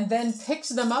and then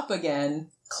picked them up again,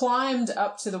 climbed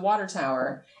up to the water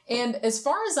tower. And as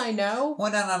far as I know,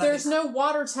 there's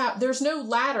no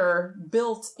ladder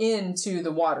built into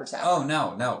the water tower. Oh,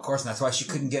 no, of course not. That's why she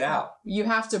couldn't get out. You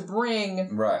have to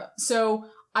bring... Right. So...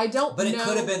 I don't know. But it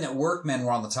could have been that workmen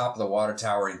were on the top of the water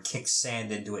tower and kicked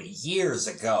sand into it years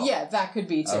ago. Yeah, that could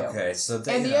be too. Okay, so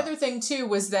the other thing too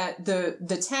was that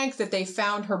the tank that they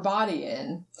found her body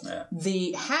in,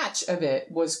 the hatch of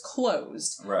it was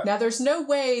closed. Right. Now there's no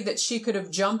way that she could have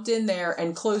jumped in there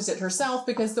and closed it herself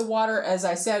because the water, as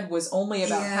I said, was only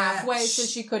about halfway, so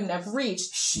she couldn't have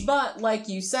reached. But like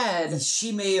you said,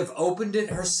 she may have opened it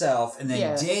herself, and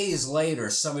then days later,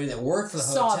 somebody that worked for the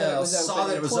hotel saw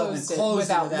that it was open and closed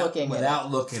it. Without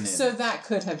looking in. So that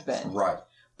could have been. Right.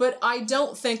 But I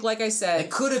don't think, like I said... It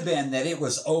could have been that it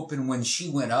was open when she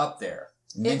went up there.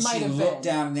 And then she looked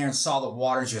down in there and saw the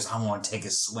water and she goes, I want to take a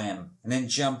swim. And then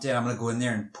jumped in. I'm going to go in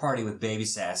there and party with Baby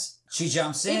Sass. She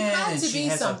jumps in. It had and to she be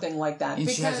has something like that. And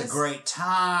she has a great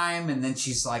time. And then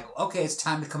she's like, okay, it's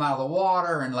time to come out of the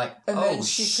water. And like, then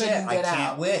she couldn't get out. I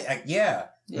can't wait.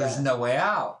 There's no way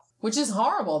out. Which is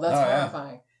horrible. That's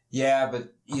horrifying. Yeah,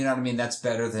 but you know what I mean? That's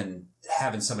better than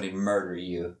having somebody murder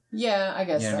you. Yeah, I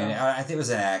guess so. I mean? I think it was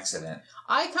an accident.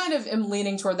 I kind of am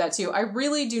leaning toward that too. I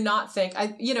really do not think,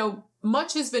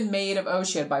 much has been made of,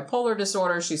 she had bipolar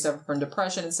disorder, she suffered from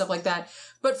depression and stuff like that.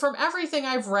 But from everything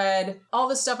I've read, all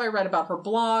the stuff I read about her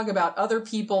blog, about other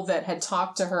people that had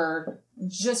talked to her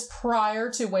just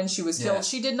prior to when she was killed,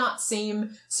 she did not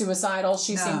seem suicidal.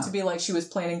 She seemed to be like she was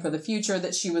planning for the future,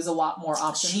 that she was a lot more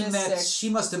optimistic. She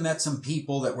must have met some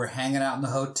people that were hanging out in the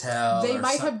hotel. They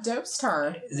might have dosed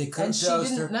her. They could have dosed her. And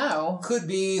she didn't know. Could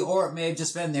be, or it may have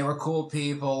just been they were cool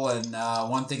people, and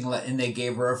one thing, and they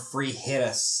gave her a free hit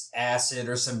of acid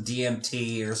or some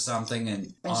DMT or something.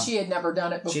 And she had never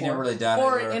done it before. She'd never really done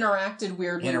it. Or interacted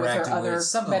weirdly with her other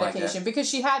medication, because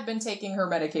she had been taking her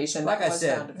medication. Like I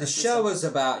said, the show is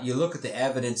about, you look at the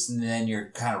evidence and then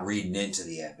you're kind of reading into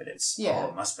the evidence. Yeah. Oh,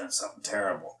 it must have been something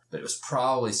terrible. But it was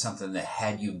probably something that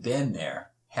had you been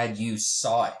there, had you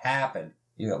saw it happen,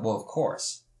 you go, well, of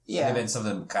course. Yeah. It would have been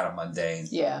something kind of mundane.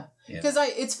 Yeah. Because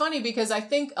it's funny because I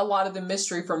think a lot of the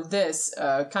mystery from this,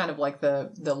 kind of like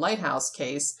the Lighthouse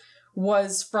case,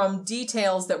 was from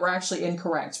details that were actually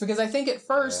incorrect. Because I think at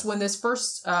first, when this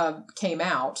first came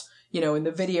out, and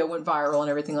the video went viral and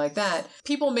everything like that,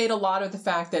 people made a lot of the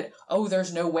fact that,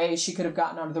 there's no way she could have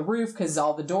gotten onto the roof because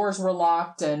all the doors were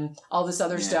locked and all this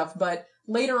other stuff. But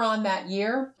later on that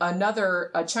year,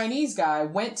 a Chinese guy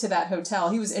went to that hotel.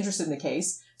 He was interested in the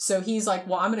case. So he's like,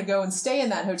 well, I'm going to go and stay in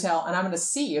that hotel and I'm going to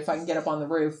see if I can get up on the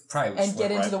roof and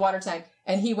get into the water tank.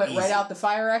 And he went right out the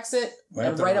fire exit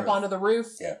and right up onto the roof.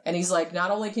 Yeah. And he's like, not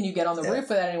only can you get on the roof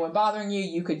without anyone bothering you,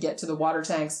 you could get to the water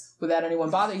tanks without anyone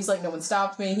bothering. He's like, no one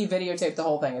stopped me. He videotaped the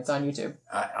whole thing. It's on YouTube.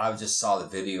 I just saw the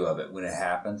video of it when it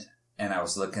happened. And I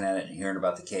was looking at it and hearing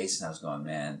about the case. And I was going,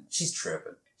 man, she's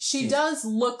tripping. She does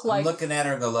look like... I'm looking at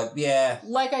her and go like, yeah.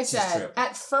 Like I said, tripping.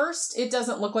 At first, it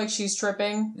doesn't look like she's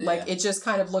tripping. Yeah. Like, it just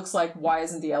kind of looks like, why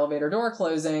isn't the elevator door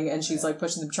closing? And she's like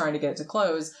pushing them, trying to get it to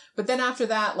close. But then after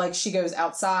that, like, she goes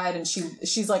outside and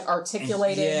she's like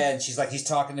articulating. And she's like, he's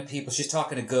talking to people. She's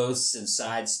talking to ghosts and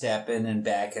sidestepping and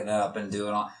backing up and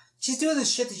doing all... She's doing the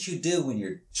shit that you do when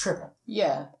you're tripping.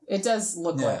 Yeah, it does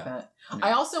look like that.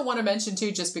 I also want to mention,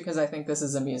 too, just because I think this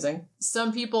is amusing,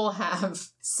 some people have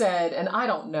said, and I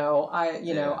don't know,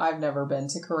 I've never been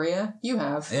to Korea. You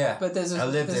have. Yeah. But this was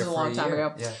a long time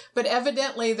ago. Yeah. But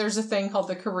evidently there's a thing called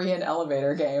the Korean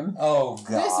elevator game. Oh,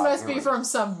 God. This must be from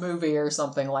some movie or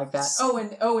something like that.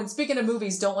 And speaking of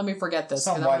movies, don't let me forget this.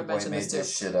 Some white boy made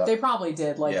this shit up. They probably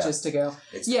did, just to go.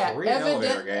 It's the Korean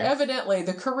elevator game. Evidently,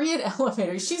 the Korean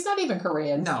elevator, she's not even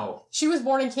Korean. No. She was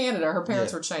born in Canada. Her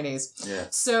parents were Chinese. Yeah.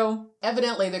 So,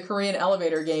 evidently, the Korean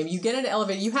elevator game, you get an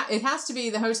elevator, it has to be,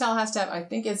 the hotel has to have, I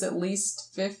think it's at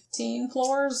least 15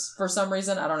 floors for some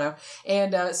reason. I don't know.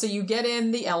 And so you get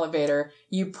in the elevator,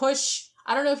 you push,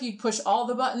 I don't know if you push all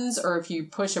the buttons or if you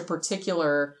push a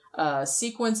particular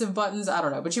sequence of buttons. I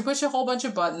don't know. But you push a whole bunch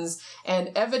of buttons,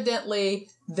 and evidently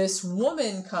this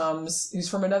woman comes who's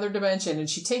from another dimension, and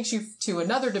she takes you to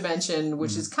another dimension,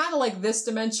 which is kind of like this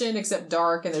dimension, except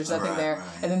dark, and there's nothing there. Right.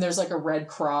 And then there's like a red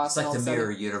cross. It's like the mirror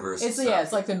universe.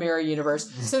 It's like the mirror universe.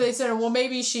 So they said, well,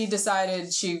 maybe she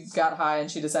decided, she got high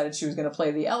and she decided she was going to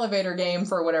play the elevator game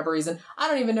for whatever reason. I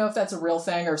don't even know if that's a real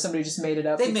thing or if somebody just made it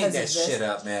up. They made that shit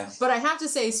up, man. But I have to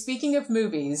say, speaking of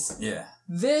movies,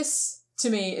 this to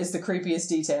me is the creepiest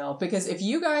detail, because if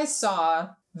you guys saw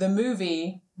the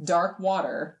movie Dark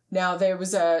Water, now there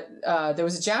was a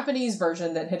Japanese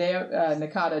version that Hideo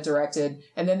Nakata directed,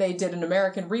 and then they did an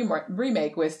American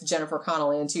remake with Jennifer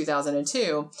Connelly in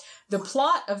 2002. The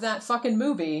plot of that fucking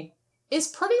movie is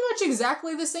pretty much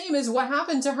exactly the same as what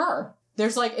happened to her.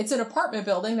 There's it's an apartment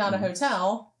building, not a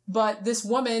hotel. But this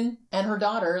woman and her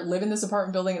daughter live in this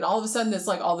apartment building, and all of a sudden it's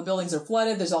all the buildings are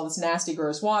flooded, there's all this nasty,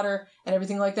 gross water and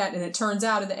everything like that. And it turns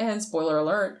out in the end, spoiler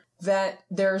alert, that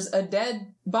there's a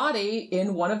dead body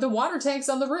in one of the water tanks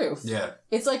on the roof. Yeah.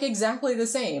 It's exactly the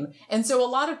same. And so a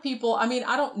lot of people, I mean,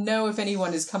 I don't know if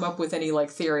anyone has come up with any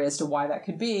theory as to why that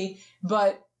could be,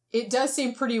 but it does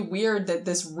seem pretty weird that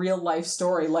this real life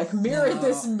story mirrored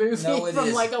this movie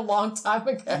from a long time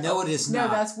ago. No, it is not.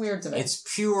 No, that's weird to me. It's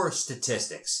pure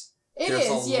statistics. There's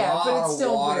a lot but it's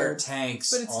still of water weird.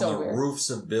 tanks on the roofs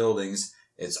of buildings.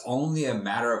 It's only a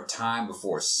matter of time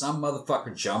before some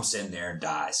motherfucker jumps in there and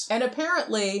dies. And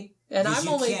apparently, you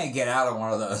can't get out of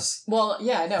one of those. Well,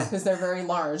 yeah, I know, because they're very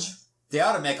large. They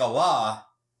ought to make a law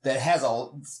that has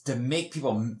to make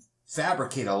people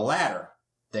fabricate a ladder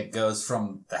that goes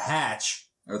from the hatch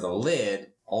or the lid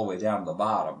all the way down to the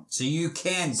bottom. So you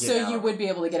can get out. So you would be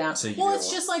able to get out.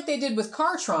 It's just like they did with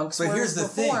car trunks. But here's the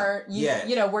thing. Where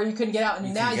you couldn't get out,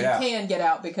 and now you can get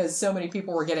out because so many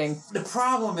people were getting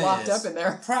locked up in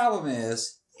there. The problem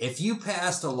is, if you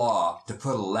passed a law to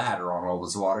put a ladder on all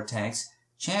those water tanks,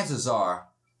 chances are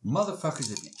motherfuckers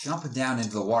would be jumping down into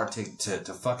the water tank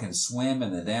to fucking swim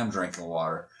in the damn drinking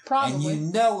water. Probably.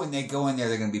 And when they go in there,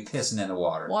 they're going to be pissing in the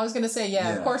water. Well, I was going to say,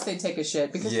 of course they'd take a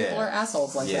shit because people are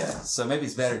assholes like that. Yeah, so maybe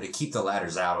it's better to keep the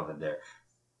ladders out of it there.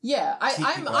 Yeah,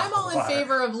 I'm all in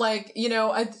favor of like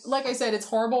I said, it's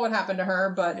horrible what happened to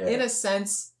her, but in a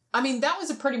sense, I mean, that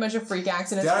was pretty much a freak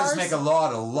accident. They ought to make a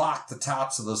law to lock the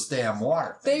tops of those damn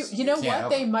water things.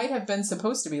 They might have been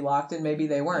supposed to be locked, and maybe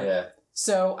they weren't. Yeah.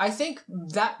 So I think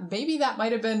that maybe that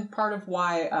might have been part of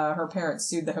why her parents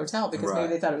sued the hotel, because maybe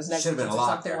they thought it was negligence or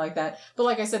something like that. But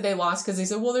like I said, they lost because they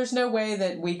said, well, there's no way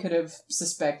that we could have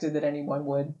suspected that anyone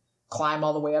would climb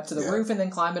all the way up to the roof and then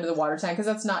climb into the water tank,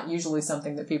 because that's not usually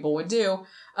something that people would do.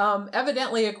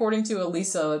 Evidently, according to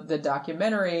Elisa, the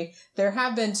documentary, there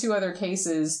have been 2 other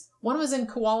cases. One was in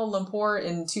Kuala Lumpur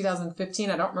in 2015.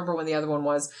 I don't remember when the other one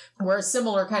was, where a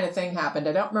similar kind of thing happened.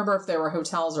 I don't remember if they were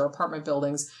hotels or apartment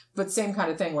buildings, but same kind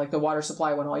of thing. Like the water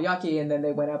supply went all yucky, and then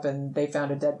they went up and they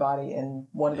found a dead body in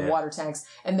one of the water tanks.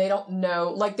 And they don't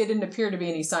know, they didn't appear to be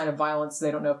any sign of violence. They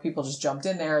don't know if people just jumped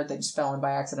in there, they just fell in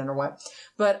by accident or what.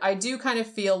 But I do kind of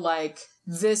feel like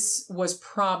this was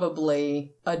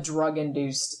probably a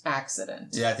drug-induced accident.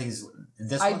 Yeah, I think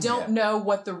I don't know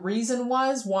what the reason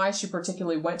was, why she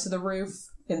particularly went to the roof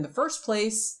in the first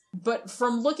place, but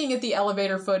from looking at the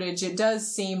elevator footage, it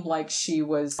does seem like she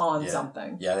was on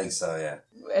something. Yeah, I think so, yeah.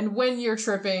 And when you're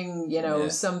tripping,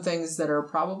 some things that are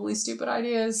probably stupid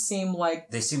ideas seem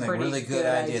like they seem like really good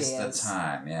ideas at the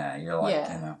time. Yeah, you're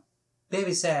like,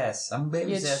 baby sass. I'm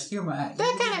baby sass. You're my.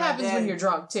 That kind of happens when you're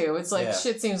drunk too. It's like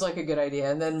shit seems like a good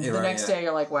idea, and then the next day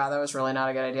you're like, wow, that was really not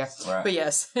a good idea. Right. But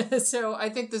yes, so I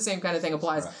think the same kind of thing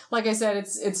applies. Right. Like I said,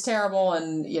 it's terrible,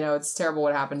 and it's terrible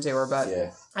what happened to her. But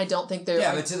I don't think they're.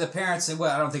 Yeah, but to the parents,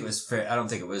 I don't think it was fair. I don't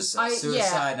think it was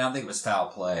suicide. And I don't think it was foul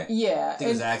play. Yeah, I think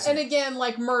it was accident. And again,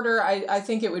 like murder, I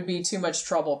think it would be too much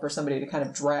trouble for somebody to kind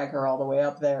of drag her all the way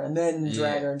up there and then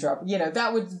drag her and drop.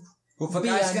 That would. Well, if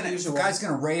a guy's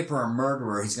gonna rape her or murder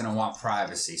her, he's gonna want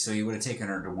privacy. So he would have taken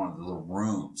her to one of the little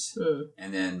rooms,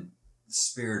 and then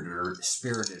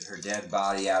spirited her dead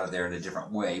body out of there in a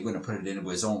different way. He wouldn't have put it into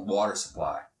his own water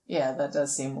supply. Yeah, that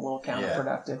does seem a little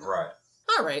counterproductive. Yeah, right.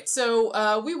 All right,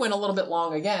 so we went a little bit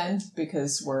long again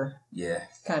because we're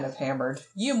kind of hammered.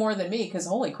 You more than me, because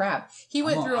holy crap. He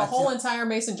went through a whole entire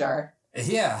mason jar.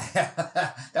 Yeah,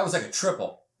 that was like a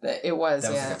triple. It was,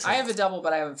 yeah. I have a double,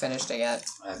 but I haven't finished it yet.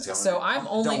 So I'm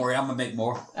only... Don't worry, I'm going to make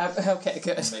more. Okay,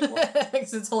 good.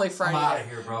 Because it's only Friday. I'm out of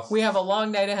here, bro. We have a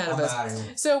long night ahead of us. I'm out of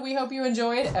here. So we hope you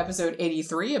enjoyed episode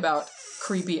 83 about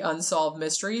creepy unsolved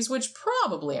mysteries, which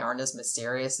probably aren't as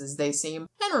mysterious as they seem.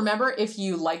 And remember, if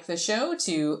you like the show,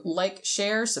 to like,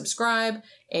 share, subscribe,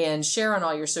 and share on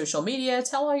all your social media,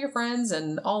 tell all your friends,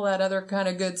 and all that other kind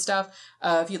of good stuff.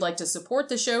 If you'd like to support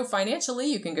the show financially,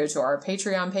 you can go to our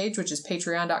Patreon page, which is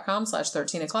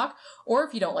patreon.com/13o'clock. Or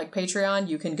if you don't like Patreon,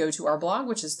 you can go to our blog,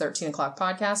 which is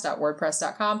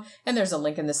 13o'clockpodcast.wordpress.com, and there's a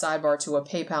link in the sidebar to a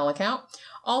PayPal account.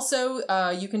 Also,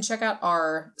 you can check out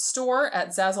our store at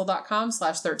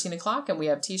zazzle.com/13o'clock, and we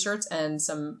have t-shirts and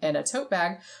a tote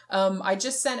bag. I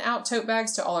just sent out tote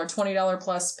bags to all our $20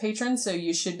 plus patrons, so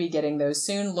you should be getting those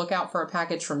soon. Look out for a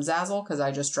package from Zazzle, because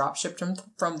I just drop shipped them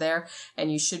from there,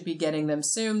 and you should be getting them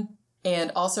soon.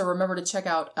 And also remember to check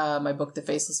out my book, The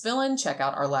Faceless Villain. Check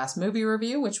out our last movie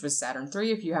review, which was Saturn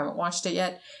 3, if you haven't watched it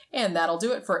yet. And that'll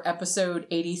do it for episode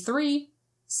 83.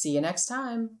 See you next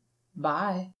time.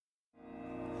 Bye.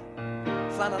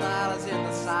 Flannan Island's in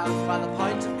the south by the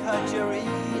point of Kerjury,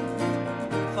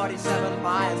 47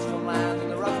 miles from land in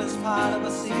the roughest part of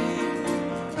the sea.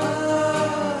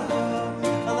 Oh,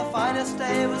 and the finest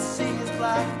day of the sea is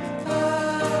black.